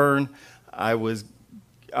stubborn. I was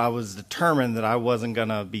determined that I wasn't going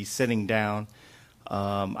to be sitting down.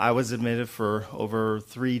 I was admitted for over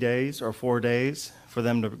 3 days or 4 days for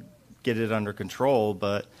them to get it under control,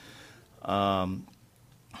 but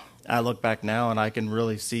I look back now and I can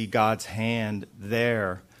really see God's hand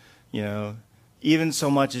there, even so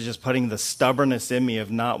much as just putting the stubbornness in me of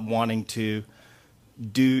not wanting to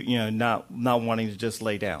not wanting to just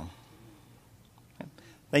lay down.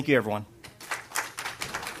 Thank you, everyone.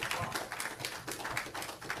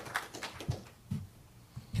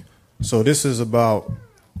 So this is about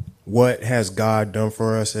what has God done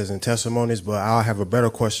for us as in testimonies, but I'll have a better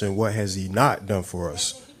question. What has he not done for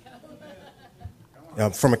us?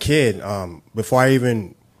 From a kid, before I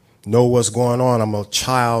even know what's going on, I'm a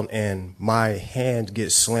child and my hand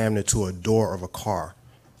gets slammed into a door of a car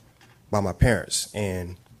by my parents,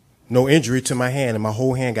 and no injury to my hand, and my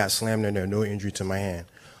whole hand got slammed in there, no injury to my hand.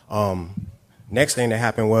 Next thing that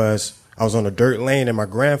happened was I was on a dirt lane and my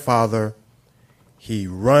grandfather, he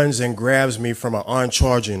runs and grabs me from an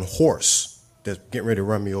uncharging horse that's getting ready to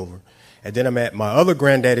run me over. And then I'm at my other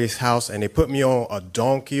granddaddy's house, and they put me on a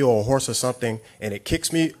donkey or a horse or something, and it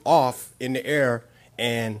kicks me off in the air,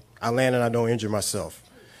 and I land and I don't injure myself.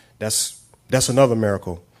 That's another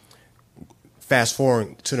miracle. Fast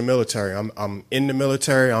forward to the military. I'm in the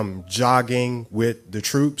military. I'm jogging with the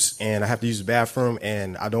troops, and I have to use the bathroom,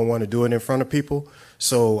 and I don't want to do it in front of people.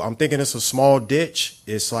 So I'm thinking it's a small ditch.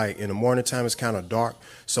 It's like in the morning time, it's kind of dark.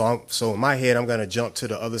 So in my head, I'm going to jump to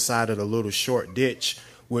the other side of the little short ditch,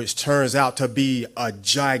 which turns out to be a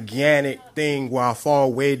gigantic thing where I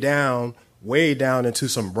fall way down into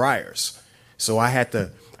some briars. So I had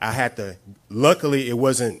to, luckily it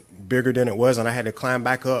wasn't bigger than it was, and I had to climb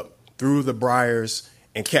back up through the briars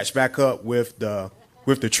and catch back up with the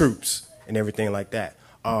troops and everything like that.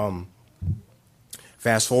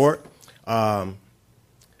 Fast forward,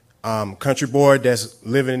 country boy that's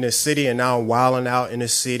living in this city, and now I'm wilding out in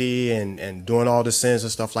this city and doing all the sins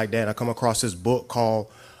and stuff like that. And I come across this book called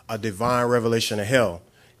A Divine Revelation of Hell.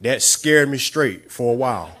 That scared me straight for a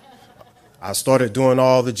while. I started doing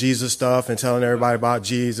all the Jesus stuff and telling everybody about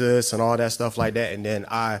Jesus and all that stuff like that. And then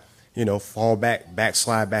I,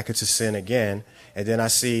 backslide back into sin again. And then I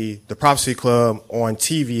see the Prophecy Club on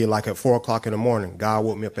TV like at 4 o'clock in the morning. God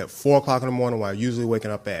woke me up at 4 o'clock in the morning while I'm usually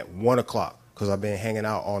waking up at 1 o'clock because I've been hanging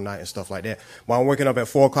out all night and stuff like that. While I'm waking up at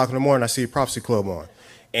 4 o'clock in the morning, I see Prophecy Club on.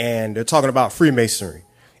 And they're talking about Freemasonry.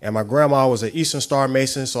 And my grandma was an Eastern Star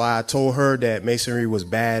Mason, so I told her that masonry was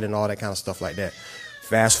bad and all that kind of stuff like that.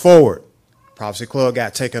 Fast forward, Prophecy Club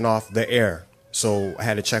got taken off the air, so I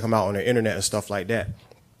had to check them out on the internet and stuff like that.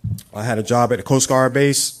 I had a job at the Coast Guard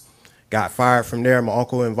base, got fired from there. My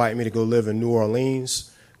uncle invited me to go live in New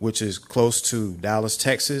Orleans, which is close to Dallas,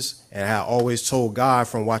 Texas. And I always told God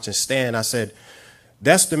from watching Stan, I said,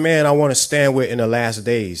 that's the man I want to stand with in the last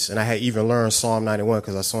days. And I had even learned Psalm 91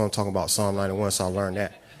 because I saw him talking about Psalm 91, so I learned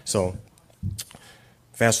that. So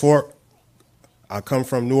fast forward, I come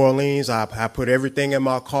from New Orleans. I put everything in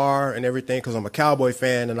my car and everything because I'm a Cowboy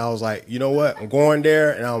fan. And I was like, you know what? I'm going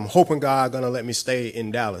there, and I'm hoping God going to let me stay in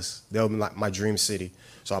Dallas. That'll be like my dream city.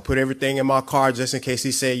 So I put everything in my car just in case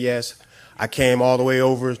he said yes. I came all the way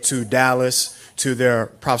over to Dallas to their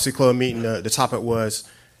Prophecy Club meeting. The topic was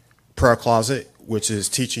prayer closet, which is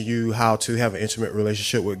teaching you how to have an intimate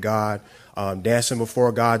relationship with God, dancing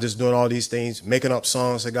before God, just doing all these things, making up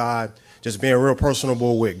songs to God, just being real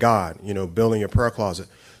personable with God, you know, building your prayer closet.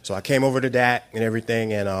 So I came over to that and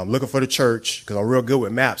everything, and I'm looking for the church because I'm real good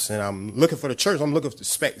with maps. And I'm looking for the church. I'm looking to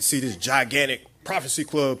expect to see this gigantic Prophecy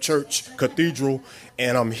Club church cathedral,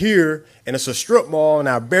 and I'm here, and it's a strip mall, and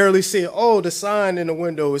I barely see it. Oh, the sign in the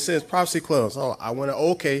window, it says Prophecy Club. So I went,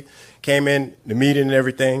 okay, came in the meeting and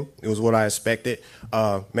everything. It was what I expected.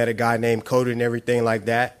 Met a guy named Cody and everything like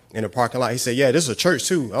that in the parking lot. He said, yeah, this is a church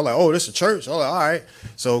too. I was like, oh, this is a church? I was like, all right.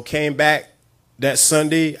 So came back that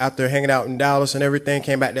Sunday after hanging out in Dallas and everything,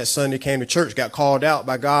 came back that Sunday, came to church, got called out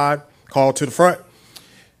by God, called to the front.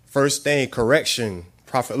 First thing, correction,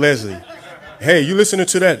 Prophet Leslie. Hey, you listening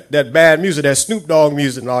to that bad music, that Snoop Dogg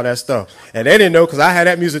music and all that stuff. And they didn't know because I had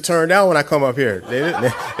that music turned down when I come up here. They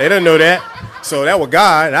didn't know that. So that was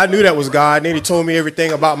God. And I knew that was God. And then he told me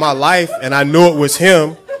everything about my life, and I knew it was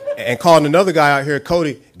him. And called another guy out here,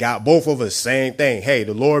 Cody, got both of us, same thing. Hey,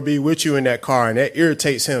 the Lord be with you in that car. And that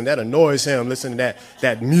irritates him. That annoys him, listening to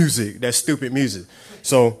that music, that stupid music.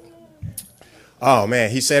 So, oh,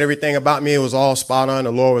 man, he said everything about me. It was all spot on.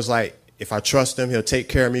 The Lord was like, if I trust him, he'll take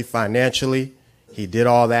care of me financially. He did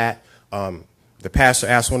all that. The pastor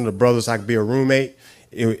asked one of the brothers I could be a roommate.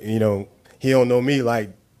 You know, he don't know me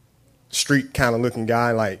like street kind of looking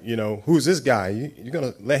guy. Like, you know, who's this guy? You're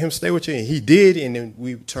going to let him stay with you? And he did, and then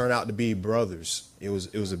we turned out to be brothers. It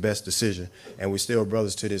was the best decision, and we're still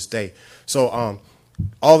brothers to this day. So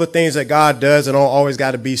all the things that God does, it don't always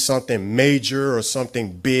got to be something major or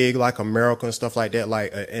something big like a miracle and stuff like that.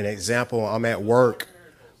 Like an example, I'm at work,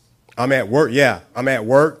 and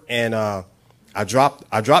I dropped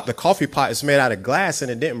the coffee pot. It's made out of glass and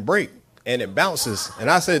it didn't break and it bounces. And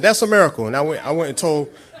I said, that's a miracle. And I went and told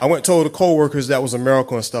the coworkers that was a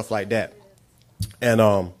miracle and stuff like that. And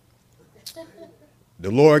the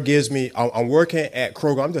Lord gives me, I'm working at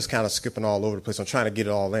Kroger. I'm just kind of skipping all over the place. I'm trying to get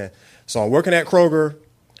it all in. So I'm working at Kroger.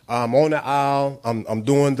 I'm on the aisle. I'm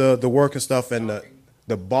doing the work and stuff. And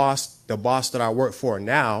the boss that I work for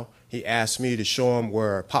now, he asked me to show him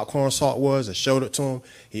where popcorn salt was. I showed it to him.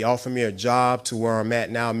 He offered me a job to where I'm at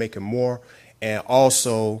now, making more. And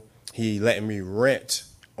also, he letting me rent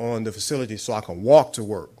on the facility so I can walk to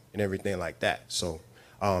work and everything like that. So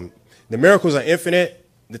the miracles are infinite.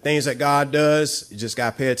 The things that God does, you just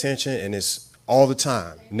got to pay attention, and it's all the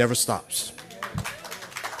time. It never stops.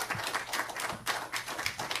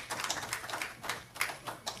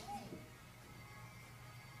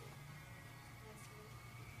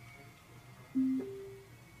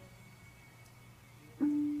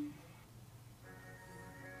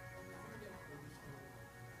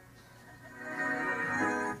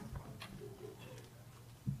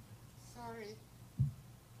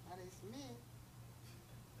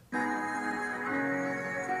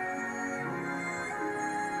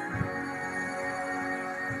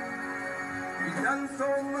 Done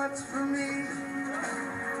so much for me,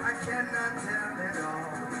 I cannot tell it all.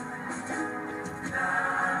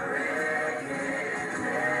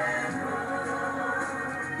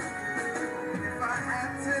 If I had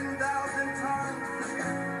 10,000 tongues,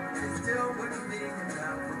 it still wouldn't be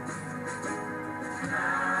enough.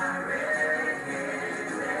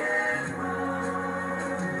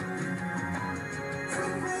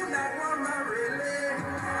 True, not one, not really.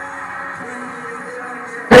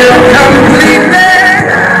 Completely.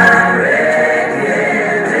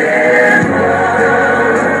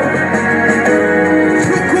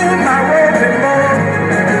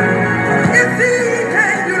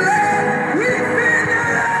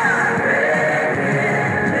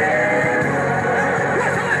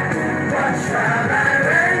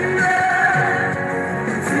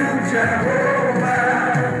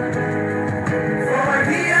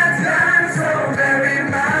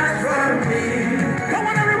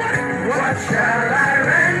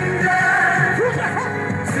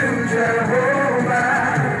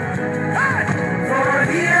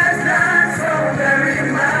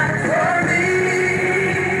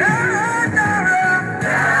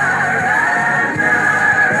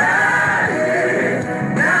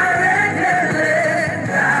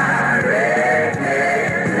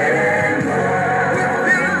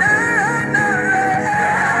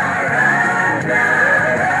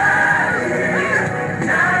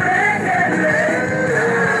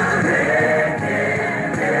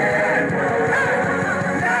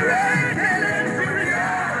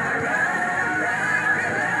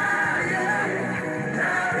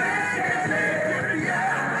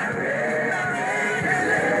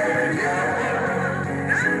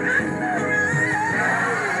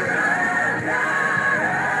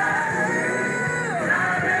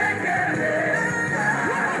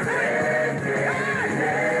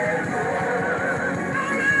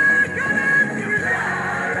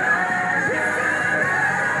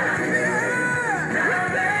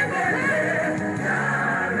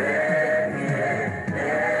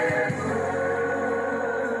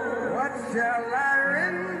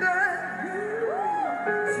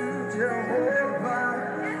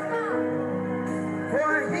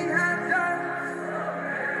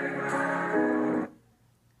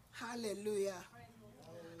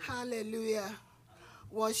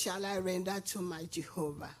 what shall I render to my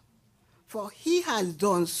Jehovah? For he has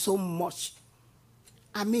done so much.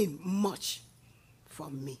 I mean, much for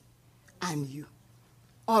me and you.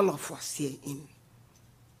 All of us here in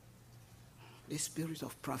the Spirit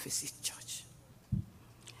of Prophecy Church.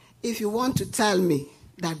 If you want to tell me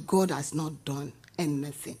that God has not done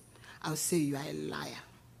anything, I'll say you are a liar.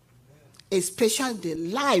 Especially the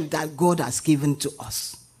life that God has given to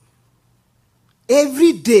us.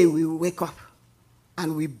 Every day we wake up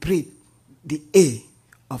and we breathe the air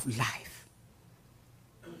of life.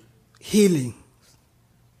 Healing.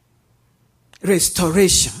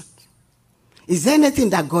 Restoration. Is there anything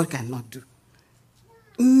that God cannot do?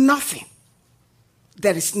 Nothing.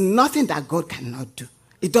 There is nothing that God cannot do.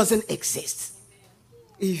 It doesn't exist.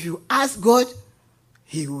 If you ask God,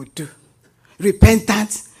 he will do.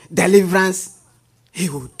 Repentance, deliverance, he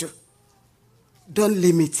will do. Don't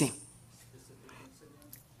limit him.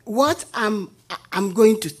 What I'm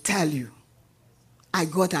going to tell you, I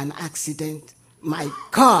got an accident. My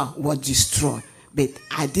car was destroyed, but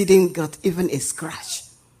I didn't get even a scratch.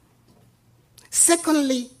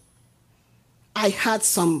 Secondly, I had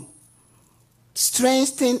some strange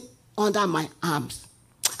thing under my arms.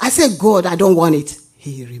 I said, God, I don't want it.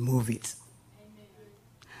 He removed it.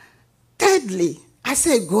 Thirdly, I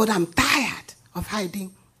said, God, I'm tired of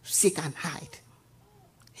hiding, seek and hide.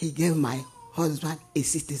 He gave my husband a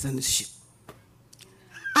citizenship.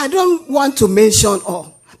 I don't want to mention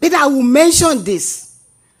all, but I will mention this.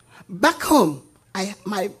 Back home,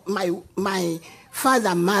 my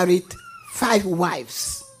father married 5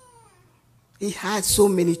 wives. He had so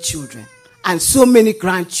many children and so many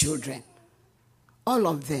grandchildren. All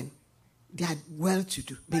of them, they are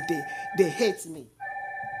well-to-do, but they hate me.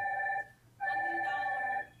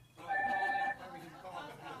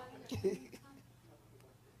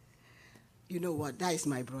 You know what? That is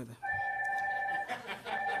my brother.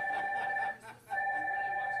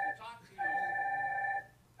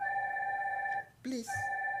 Please.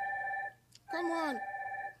 Come on.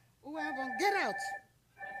 Whoever, get out.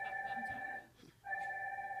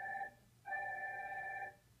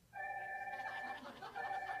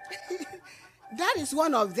 That is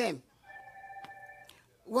one of them.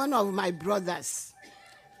 One of my brothers.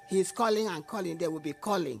 He's calling and calling. They will be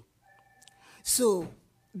calling. So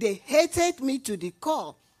they hated me to the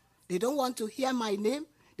core. They don't want to hear my name.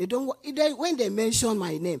 When they mention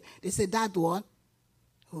my name, they say, that one,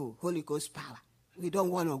 oh, Holy Ghost power. We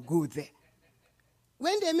don't want to go there.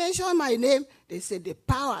 When they mention my name, they say the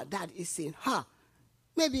power that is in her.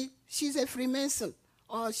 Maybe she's a Freemason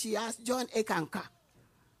or she has John Ekanka,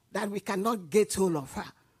 that we cannot get hold of her.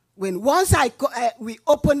 When once we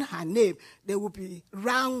open her name, there will be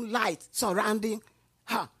round light surrounding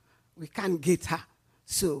her. We can't get her.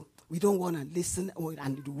 So we don't want to listen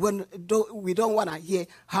and we don't want to hear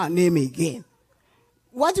her name again.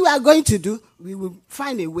 What we are going to do, we will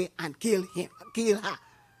find a way and kill her.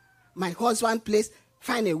 My husband, please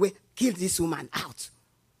find a way, kill this woman out.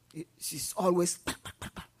 She's always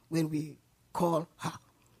when we call her.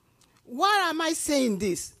 Why am I saying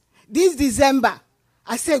this? This December,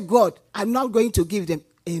 I said, God, I'm not going to give them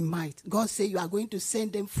a mite. God said, you are going to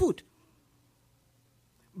send them food.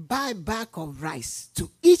 Buy bag of rice to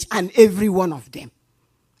each and every one of them.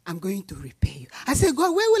 I'm going to repay you. I said,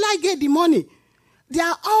 God, where will I get the money? There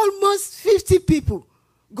are almost 50 people.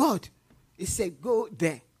 God, he said, go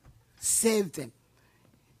there, save them,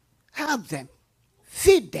 help them,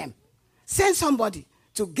 feed them. Send somebody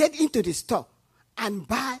to get into the store and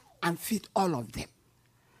buy and feed all of them.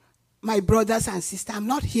 My brothers and sisters, I'm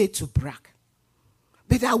not here to brag,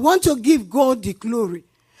 but I want to give God the glory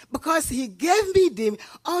because he gave me the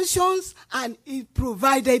unctions and he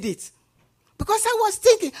provided it. Because I was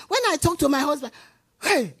thinking, when I talked to my husband,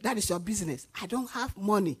 hey, that is your business. I don't have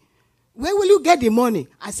money. Where will you get the money?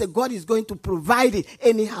 I said, God is going to provide it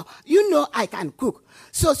anyhow. You know I can cook.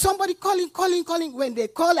 So somebody calling. When they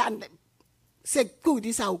call and say, cook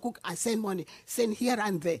this, I will cook. I send money. Send here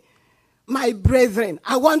and there. My brethren,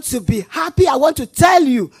 I want to be happy. I want to tell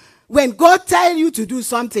you, when God tells you to do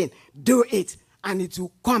something, do it. And it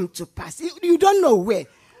will come to pass. You don't know where.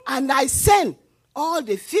 And I send all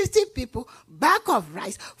the 50 people bag of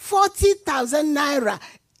rice, 40,000 naira,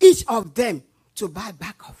 each of them, to buy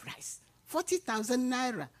bag of rice. 40,000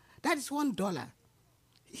 naira. That is $1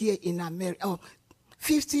 here in America. Oh,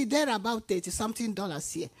 50, they're about $30-something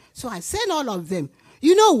here. So I send all of them.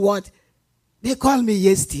 You know what? They called me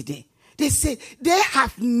yesterday. They said they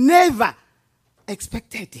have never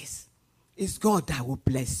expected this. It's God that will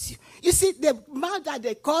bless you. You see, the mouth that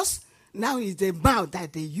they curse, now is the mouth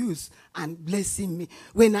that they use and blessing me.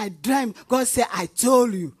 When I dream, God said, I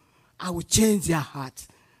told you, I will change their heart.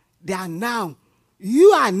 They are now.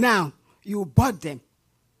 You bought them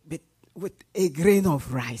with a grain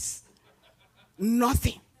of rice.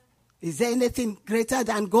 Nothing. Is there anything greater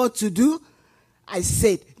than God to do? I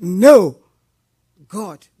said, no.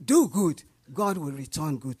 God, do good. God will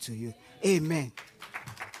return good to you. Amen.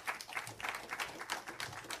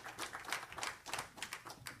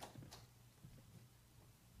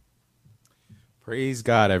 Praise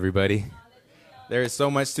God, everybody. There is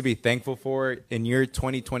so much to be thankful for. In year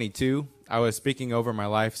 2022, I was speaking over my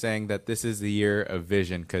life saying that this is the year of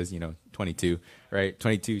vision because, 22, right?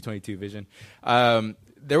 22 vision.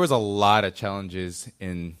 There was a lot of challenges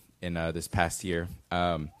in this past year.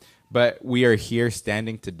 But we are here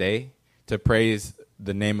standing today to praise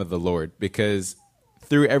the name of the Lord because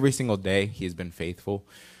through every single day, he has been faithful.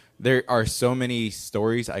 There are so many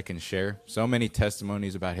stories I can share, so many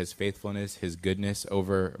testimonies about his faithfulness, his goodness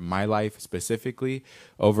over my life specifically,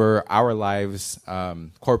 over our lives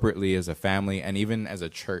corporately as a family, and even as a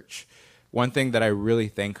church. One thing that I really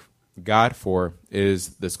thank God for is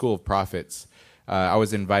the School of Prophets. I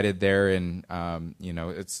was invited there, and,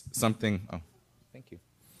 it's something... Oh, thank you.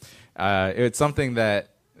 It's something that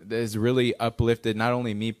has really uplifted not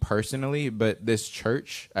only me personally, but this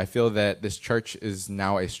church. I feel that this church is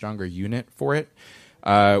now a stronger unit for it.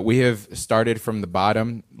 We have started from the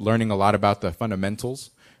bottom, learning a lot about the fundamentals,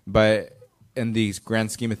 but in these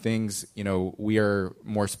grand scheme of things, we are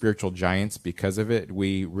more spiritual giants because of it.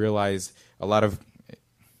 We realize a lot of...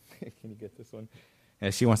 Can you get this one? Yeah,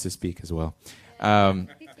 she wants to speak as well.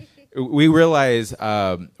 We realize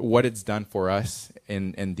what it's done for us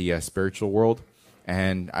in the spiritual world.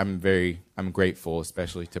 And I'm grateful,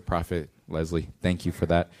 especially to Prophet Leslie. Thank you for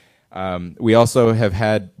that. We also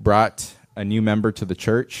have brought a new member to the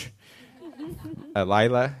church,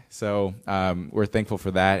 Lila. So we're thankful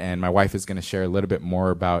for that. And my wife is going to share a little bit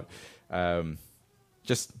more about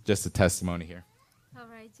just a testimony here. All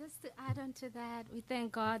right, just to add on to that, we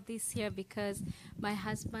thank God this year because my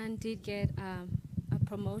husband did get a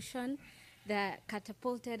promotion that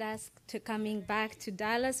catapulted us to coming back to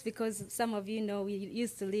Dallas because some of you know we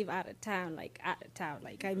used to live out of town, an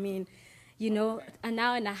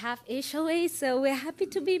hour and a half-ish away. So we're happy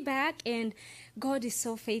to be back, and God is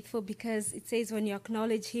so faithful because it says when you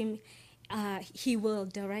acknowledge him, he will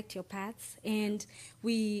direct your paths. And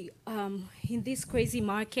we, in this crazy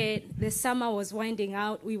market, the summer was winding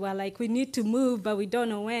out. We were like, we need to move, but we don't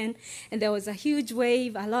know when. And there was a huge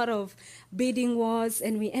wave, a lot of bidding wars,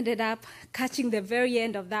 and we ended up catching the very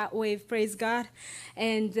end of that wave, praise God.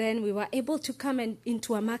 And then we were able to come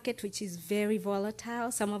into a market which is very volatile.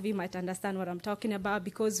 Some of you might understand what I'm talking about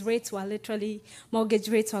because mortgage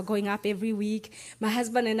rates were going up every week. My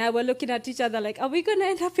husband and I were looking at each other like, are we going to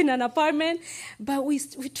end up in an apartment? But we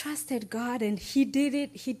trusted God, and he did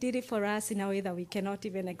it. He did it for us in a way that we cannot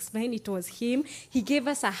even explain. It was him. He gave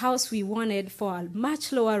us a house we wanted for a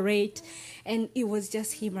much lower rate, and it was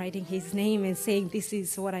just him writing his name and saying, this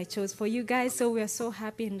is what I chose for you guys. So we are so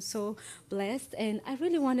happy and so blessed. And I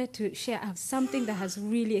really wanted to share something that has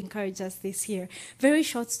really encouraged us this year. Very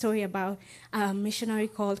short story about a missionary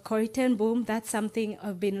called Corrie ten Boom. That's something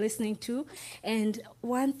I've been listening to. And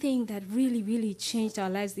one thing that really, really changed our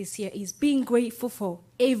lives this year is being grateful for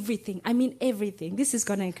everything. I mean, everything. This is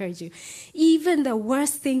going to encourage you. Even the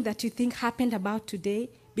worst thing that you think happened about today,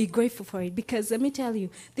 be grateful for it. Because let me tell you,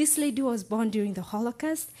 this lady was born during the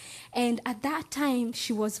Holocaust, and at that time,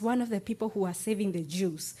 she was one of the people who were saving the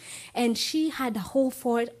Jews. And she had a whole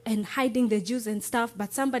fort and hiding the Jews and stuff,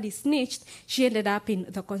 but somebody snitched. She ended up in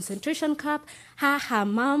the concentration camp. Her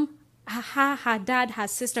mom, her dad, her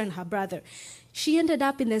sister, and her brother. She ended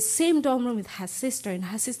up in the same dorm room with her sister, and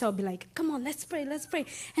her sister would be like, come on, let's pray.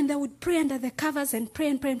 And they would pray under the covers and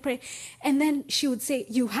pray. And then she would say,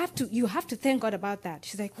 you have to thank God about that.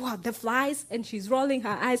 She's like, wow, the flies? And she's rolling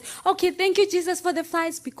her eyes. Okay, thank you, Jesus, for the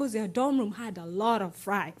flies, because their dorm room had a lot of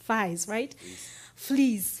flies, right?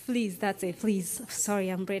 Fleas, that's it, fleas. Sorry,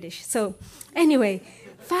 I'm British. So anyway,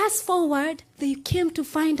 fast forward, they came to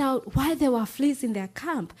find out why there were fleas in their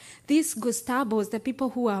camp. These Gustabos, the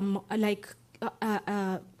people who are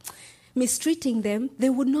mistreating them,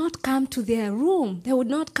 they would not come to their room. They would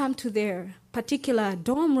not come to their particular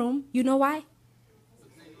dorm room. You know why?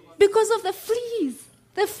 Because of the fleas.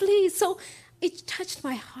 The fleas. So it touched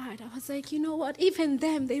my heart. I was like, you know what? Even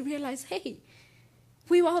them, they realized, hey,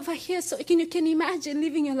 we were over here. So you can imagine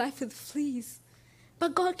living your life with fleas.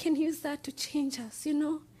 But God can use that to change us,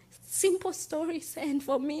 Simple stories. And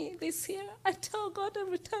for me this year, I tell God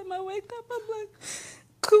every time I wake up, I'm like,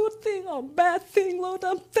 good thing or bad thing, Lord,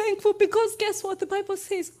 I'm thankful because guess what? The Bible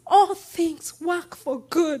says all things work for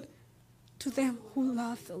good to them who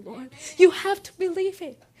love the Lord. You have to believe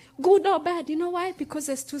it. good or bad. You know why? Because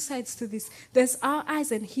there's two sides to this. There's our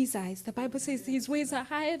eyes and his eyes. The Bible says his ways are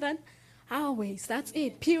higher than our ways. That's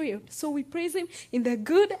it, period. So we praise him in the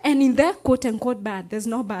good and in the quote-unquote bad. There's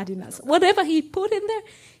no bad in us. Whatever he put in there,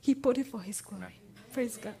 he put it for his glory.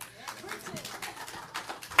 Praise God.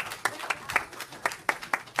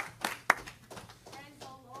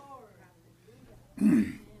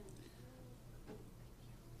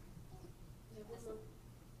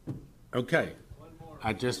 Okay.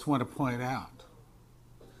 I just want to point out,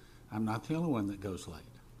 I'm not the only one that goes late.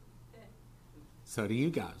 So do you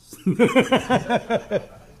guys.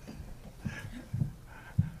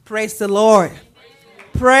 Praise the Lord.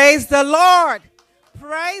 Praise the Lord.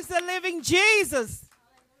 Praise the living Jesus.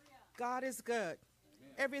 God is good.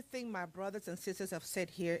 Everything my brothers and sisters have said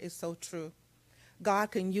here is so true.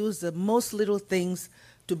 God can use the most little things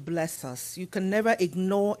to bless us. You can never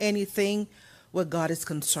ignore anything where God is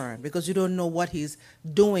concerned because you don't know what he's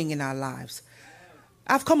doing in our lives.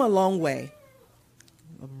 I've come a long way.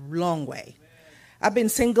 A long way. I've been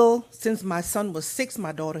single since my son was 6,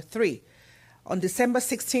 my daughter 3. On December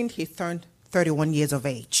 16th, he turned 31 years of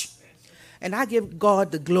age. And I give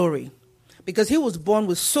God the glory because he was born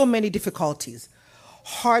with so many difficulties.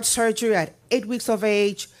 Heart surgery at 8 weeks of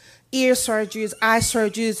age, ear surgeries, eye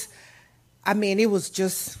surgeries. I mean,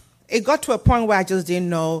 it got to a point where I just didn't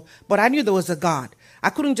know, but I knew there was a God. I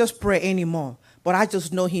couldn't just pray anymore, but I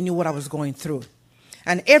just know he knew what I was going through.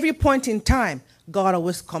 And every point in time, God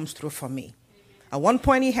always comes through for me. At one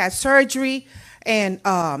point, he had surgery, and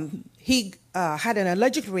he had an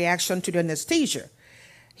allergic reaction to the anesthesia.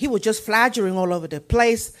 He was just flagging all over the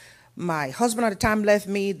place. My husband at the time left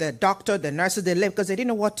me. The doctor, the nurses, they left because they didn't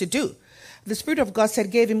know what to do. The Spirit of God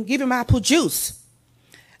said, give him apple juice.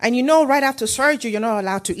 And right after surgery, you're not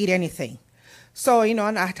allowed to eat anything. So,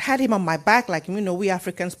 and I had him on my back like, we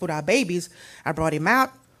Africans put our babies. I brought him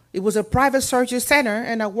out. It was a private surgery center,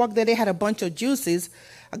 and I walked there. They had a bunch of juices.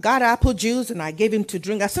 I got apple juice, and I gave him to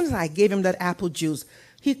drink. As soon as I gave him that apple juice,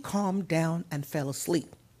 he calmed down and fell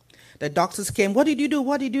asleep. The doctors came, what did you do?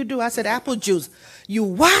 What did you do? I said, apple juice. You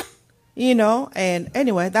what? And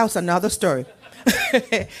anyway, that was another story.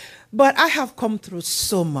 But I have come through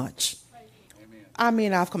so much. I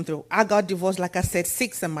mean, I've come through. I got divorced, like I said,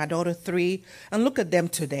 6 and my daughter 3. And look at them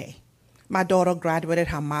today. My daughter graduated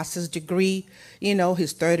her master's degree.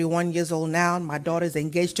 He's 31 years old now. My daughter's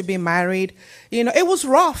engaged to be married. It was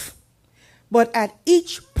rough. But at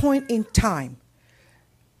each point in time,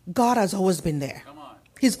 God has always been there.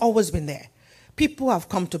 He's always been there. People have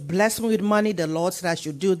come to bless me with money. The Lord said I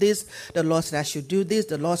should do this. The Lord said I should do this.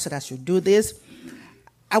 The Lord said I should do this.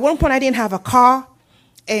 At one point, I didn't have a car.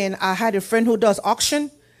 And I had a friend who does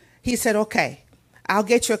auction. He said, okay, I'll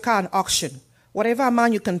get you a car on auction. Whatever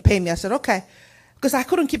amount you can pay me. I said, okay. Because I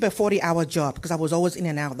couldn't keep a 40-hour job because I was always in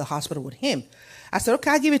and out of the hospital with him. I said,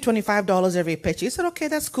 okay, I'll give you $25 every paycheck. He said, okay,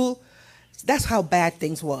 that's cool. That's how bad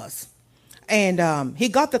things was. And he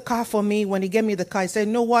got the car for me. When he gave me the car, he said,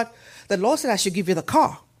 you know what? The Lord said I should give you the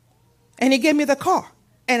car. And he gave me the car.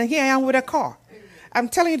 And here I am with a car. I'm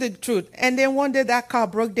telling you the truth. And then one day that car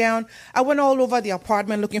broke down. I went all over the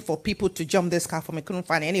apartment looking for people to jump this car for me. Couldn't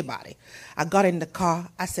find anybody. I got in the car.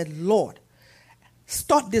 I said, Lord,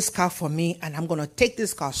 start this car for me, and I'm going to take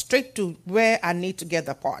this car straight to where I need to get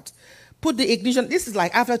the parts. Put the ignition. This is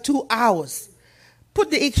like after 2 hours.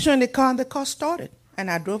 Put the ignition in the car, and the car started. And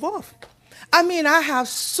I drove off. I mean, I have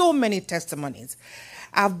so many testimonies.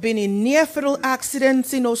 I've been in near-fatal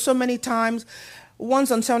accidents, so many times. Once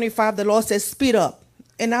on 75, the Lord says, speed up.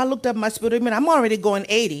 And I looked at my speedometer. I'm already going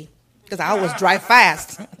 80 because I always drive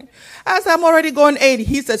fast. I said, I'm already going 80.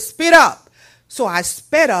 He said, speed up. So I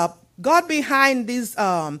sped up, got behind these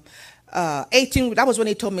 18. That was when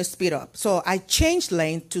he told me speed up. So I changed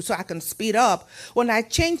lane so I can speed up. When I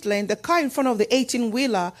changed lane, the car in front of the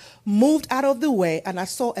 18-wheeler moved out of the way, and I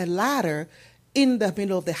saw a ladder in the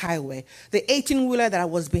middle of the highway. The 18-wheeler that I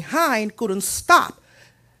was behind couldn't stop.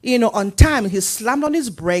 On time. He slammed on his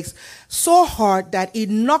brakes so hard that it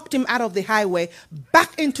knocked him out of the highway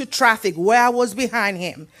back into traffic where I was behind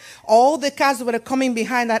him. All the cars that were coming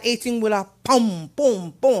behind that 18-wheeler, boom,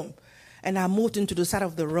 boom, boom. And I moved into the side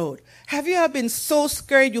of the road. Have you ever been so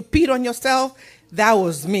scared you peed on yourself? That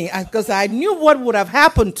was me, because I knew what would have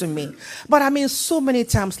happened to me. But I mean, so many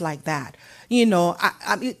times like that.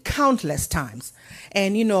 I mean, countless times.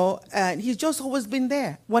 And, he's just always been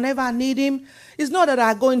there. Whenever I need him, it's not that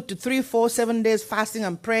I go into 3, 4, 7 days fasting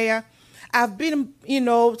and prayer. I've been,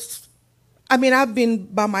 I've been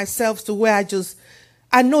by myself to where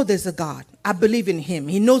I know there's a God. I believe in him.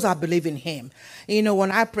 He knows I believe in him. You know,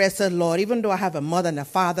 when I pray, I said, Lord, even though I have a mother and a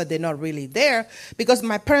father, they're not really there because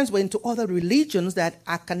my parents were into other religions that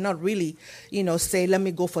I cannot really, say, let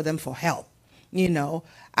me go for them for help.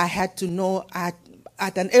 I had to know at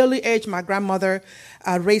an early age, my grandmother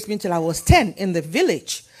raised me until I was 10 in the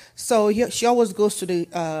village. So she always goes to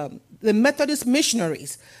the Methodist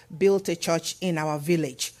missionaries built a church in our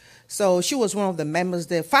village. So she was one of the members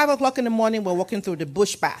there. 5 o'clock in the morning, we're walking through the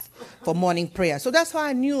bush path for morning prayer. So that's how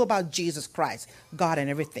I knew about Jesus Christ, God and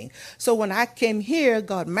everything. So when I came here,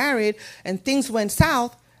 got married, and things went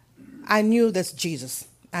south, I knew there's Jesus.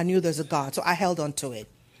 I knew there's a God. So I held on to it.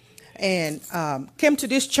 And came to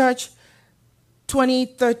this church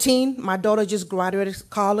 2013. My daughter just graduated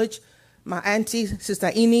college. My auntie,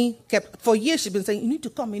 Sister Ini, for years she's been saying, you need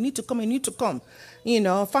to come, you need to come, you need to come.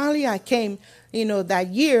 Finally I came, that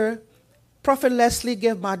year, Prophet Leslie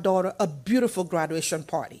gave my daughter a beautiful graduation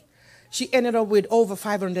party. She ended up with over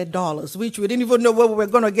 $500, which we didn't even know where we were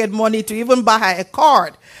going to get money to even buy her a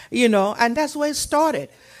card, and that's where it started.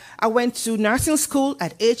 I went to nursing school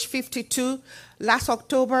at age 52. Last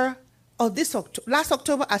October,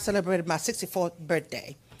 I celebrated my 64th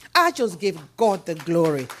birthday. I just gave God the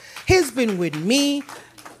glory. He's been with me.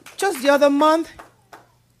 Just the other month,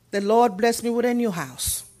 the Lord blessed me with a new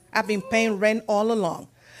house. I've been paying rent all along.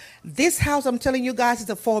 This house, I'm telling you guys, is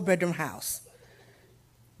a 4-bedroom house.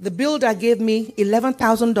 The builder gave me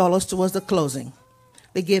 $11,000 towards the closing.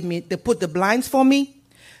 They put the blinds for me.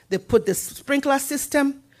 They put the sprinkler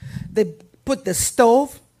system. They put the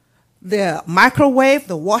stove, the microwave,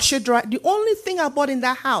 the washer dryer. The only thing I bought in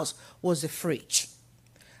that house was the fridge.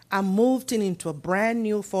 I moved into a brand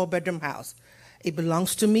new 4-bedroom house. It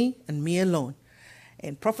belongs to me and me alone.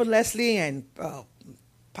 And Prophet Leslie and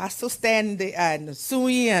Pastor Stan and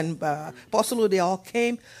Sui and Apostle, they all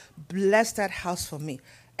came, blessed that house for me.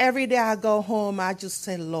 Every day I go home, I just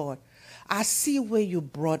say, Lord, I see where you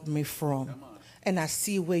brought me from. And I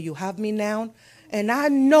see where you have me now. And I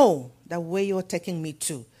know that where you're taking me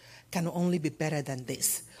to can only be better than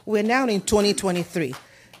this. We're now in 2023.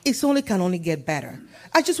 It can only get better.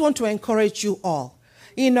 I just want to encourage you all.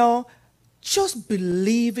 Just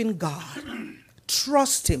believe in God.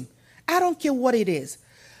 Trust him. I don't care what it is.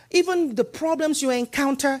 Even the problems you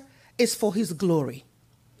encounter is for his glory.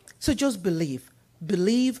 So just believe.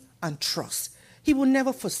 Believe and trust. He will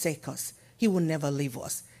never forsake us. He will never leave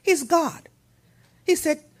us. He's God. He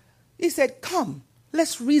said, come,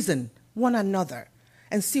 let's reason one another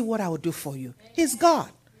and see what I will do for you. He's God.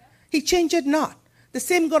 He changed not. The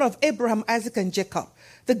same God of Abraham, Isaac, and Jacob.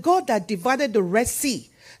 The God that divided the Red Sea,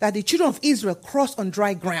 that the children of Israel crossed on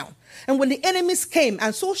dry ground. And when the enemies came,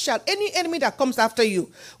 and so shall any enemy that comes after you,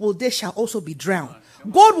 they shall also be drowned.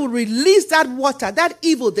 God will release that water, that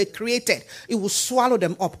evil they created. It will swallow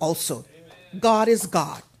them up also. God is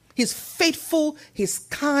God. He's faithful, he's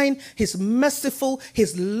kind, he's merciful,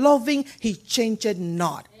 he's loving, he changed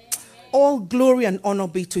not. All glory and honor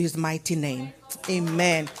be to his mighty name.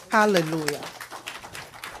 Amen. Hallelujah.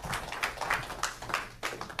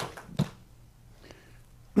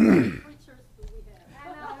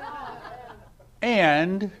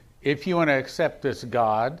 And if you want to accept this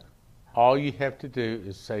God, all you have to do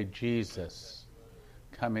is say, Jesus,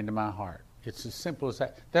 come into my heart. It's as simple as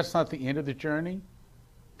that. That's not the end of the journey.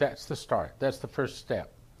 That's the start. That's the first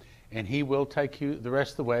step. And he will take you the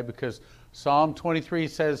rest of the way, because Psalm 23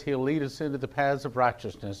 says he'll lead us into the paths of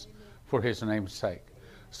righteousness for his name's sake.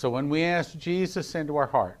 So when we ask Jesus into our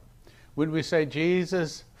heart, when we say,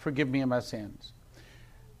 Jesus, forgive me of my sins,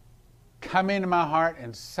 come into my heart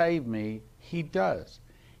and save me, he does.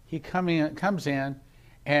 He comes in,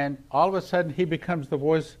 and all of a sudden he becomes the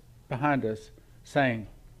voice behind us saying,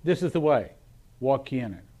 this is the way, walk ye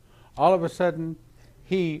in it. All of a sudden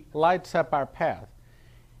he lights up our path.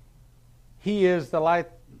 He is the light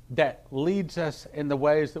that leads us in the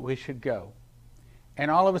ways that we should go.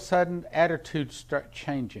 And all of a sudden attitudes start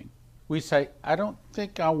changing. We say, I don't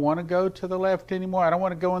think I want to go to the left anymore. I don't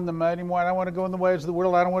want to go in the mud anymore. I don't want to go in the ways of the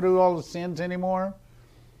world. I don't want to do all the sins anymore.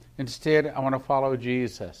 Instead, I want to follow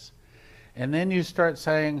Jesus. And then you start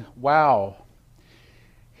saying, wow,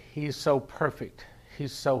 he's so perfect.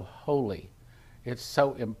 He's so holy. It's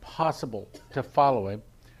so impossible to follow him.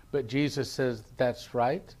 But Jesus says, that's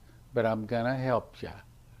right, but I'm going to help you.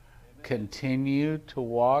 Continue to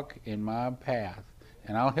walk in my path,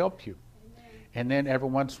 and I'll help you. And then every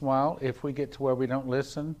once in a while, if we get to where we don't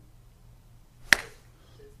listen,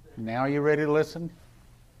 now you ready to listen?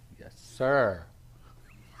 Yes, sir.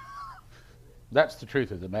 That's the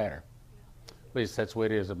truth of the matter. At least that's the way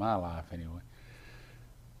it is in my life anyway.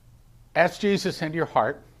 Ask Jesus into your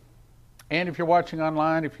heart And if you're watching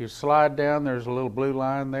online, if you slide down, there's a little blue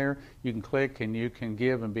line there. You can click and you can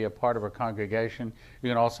give and be a part of our congregation. You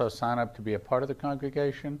can also sign up to be a part of the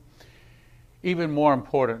congregation. Even more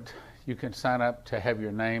important, you can sign up to have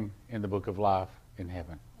your name in the book of life in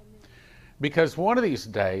heaven. Because one of these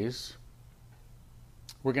days,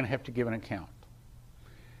 we're going to have to give an account.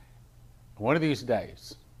 One of these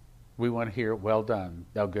days, we want to hear, well done,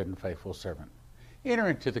 thou good and faithful servant. Enter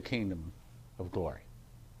into the kingdom of glory.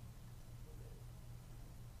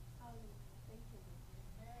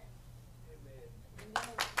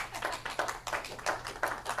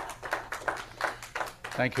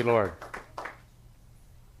 Thank you, Lord.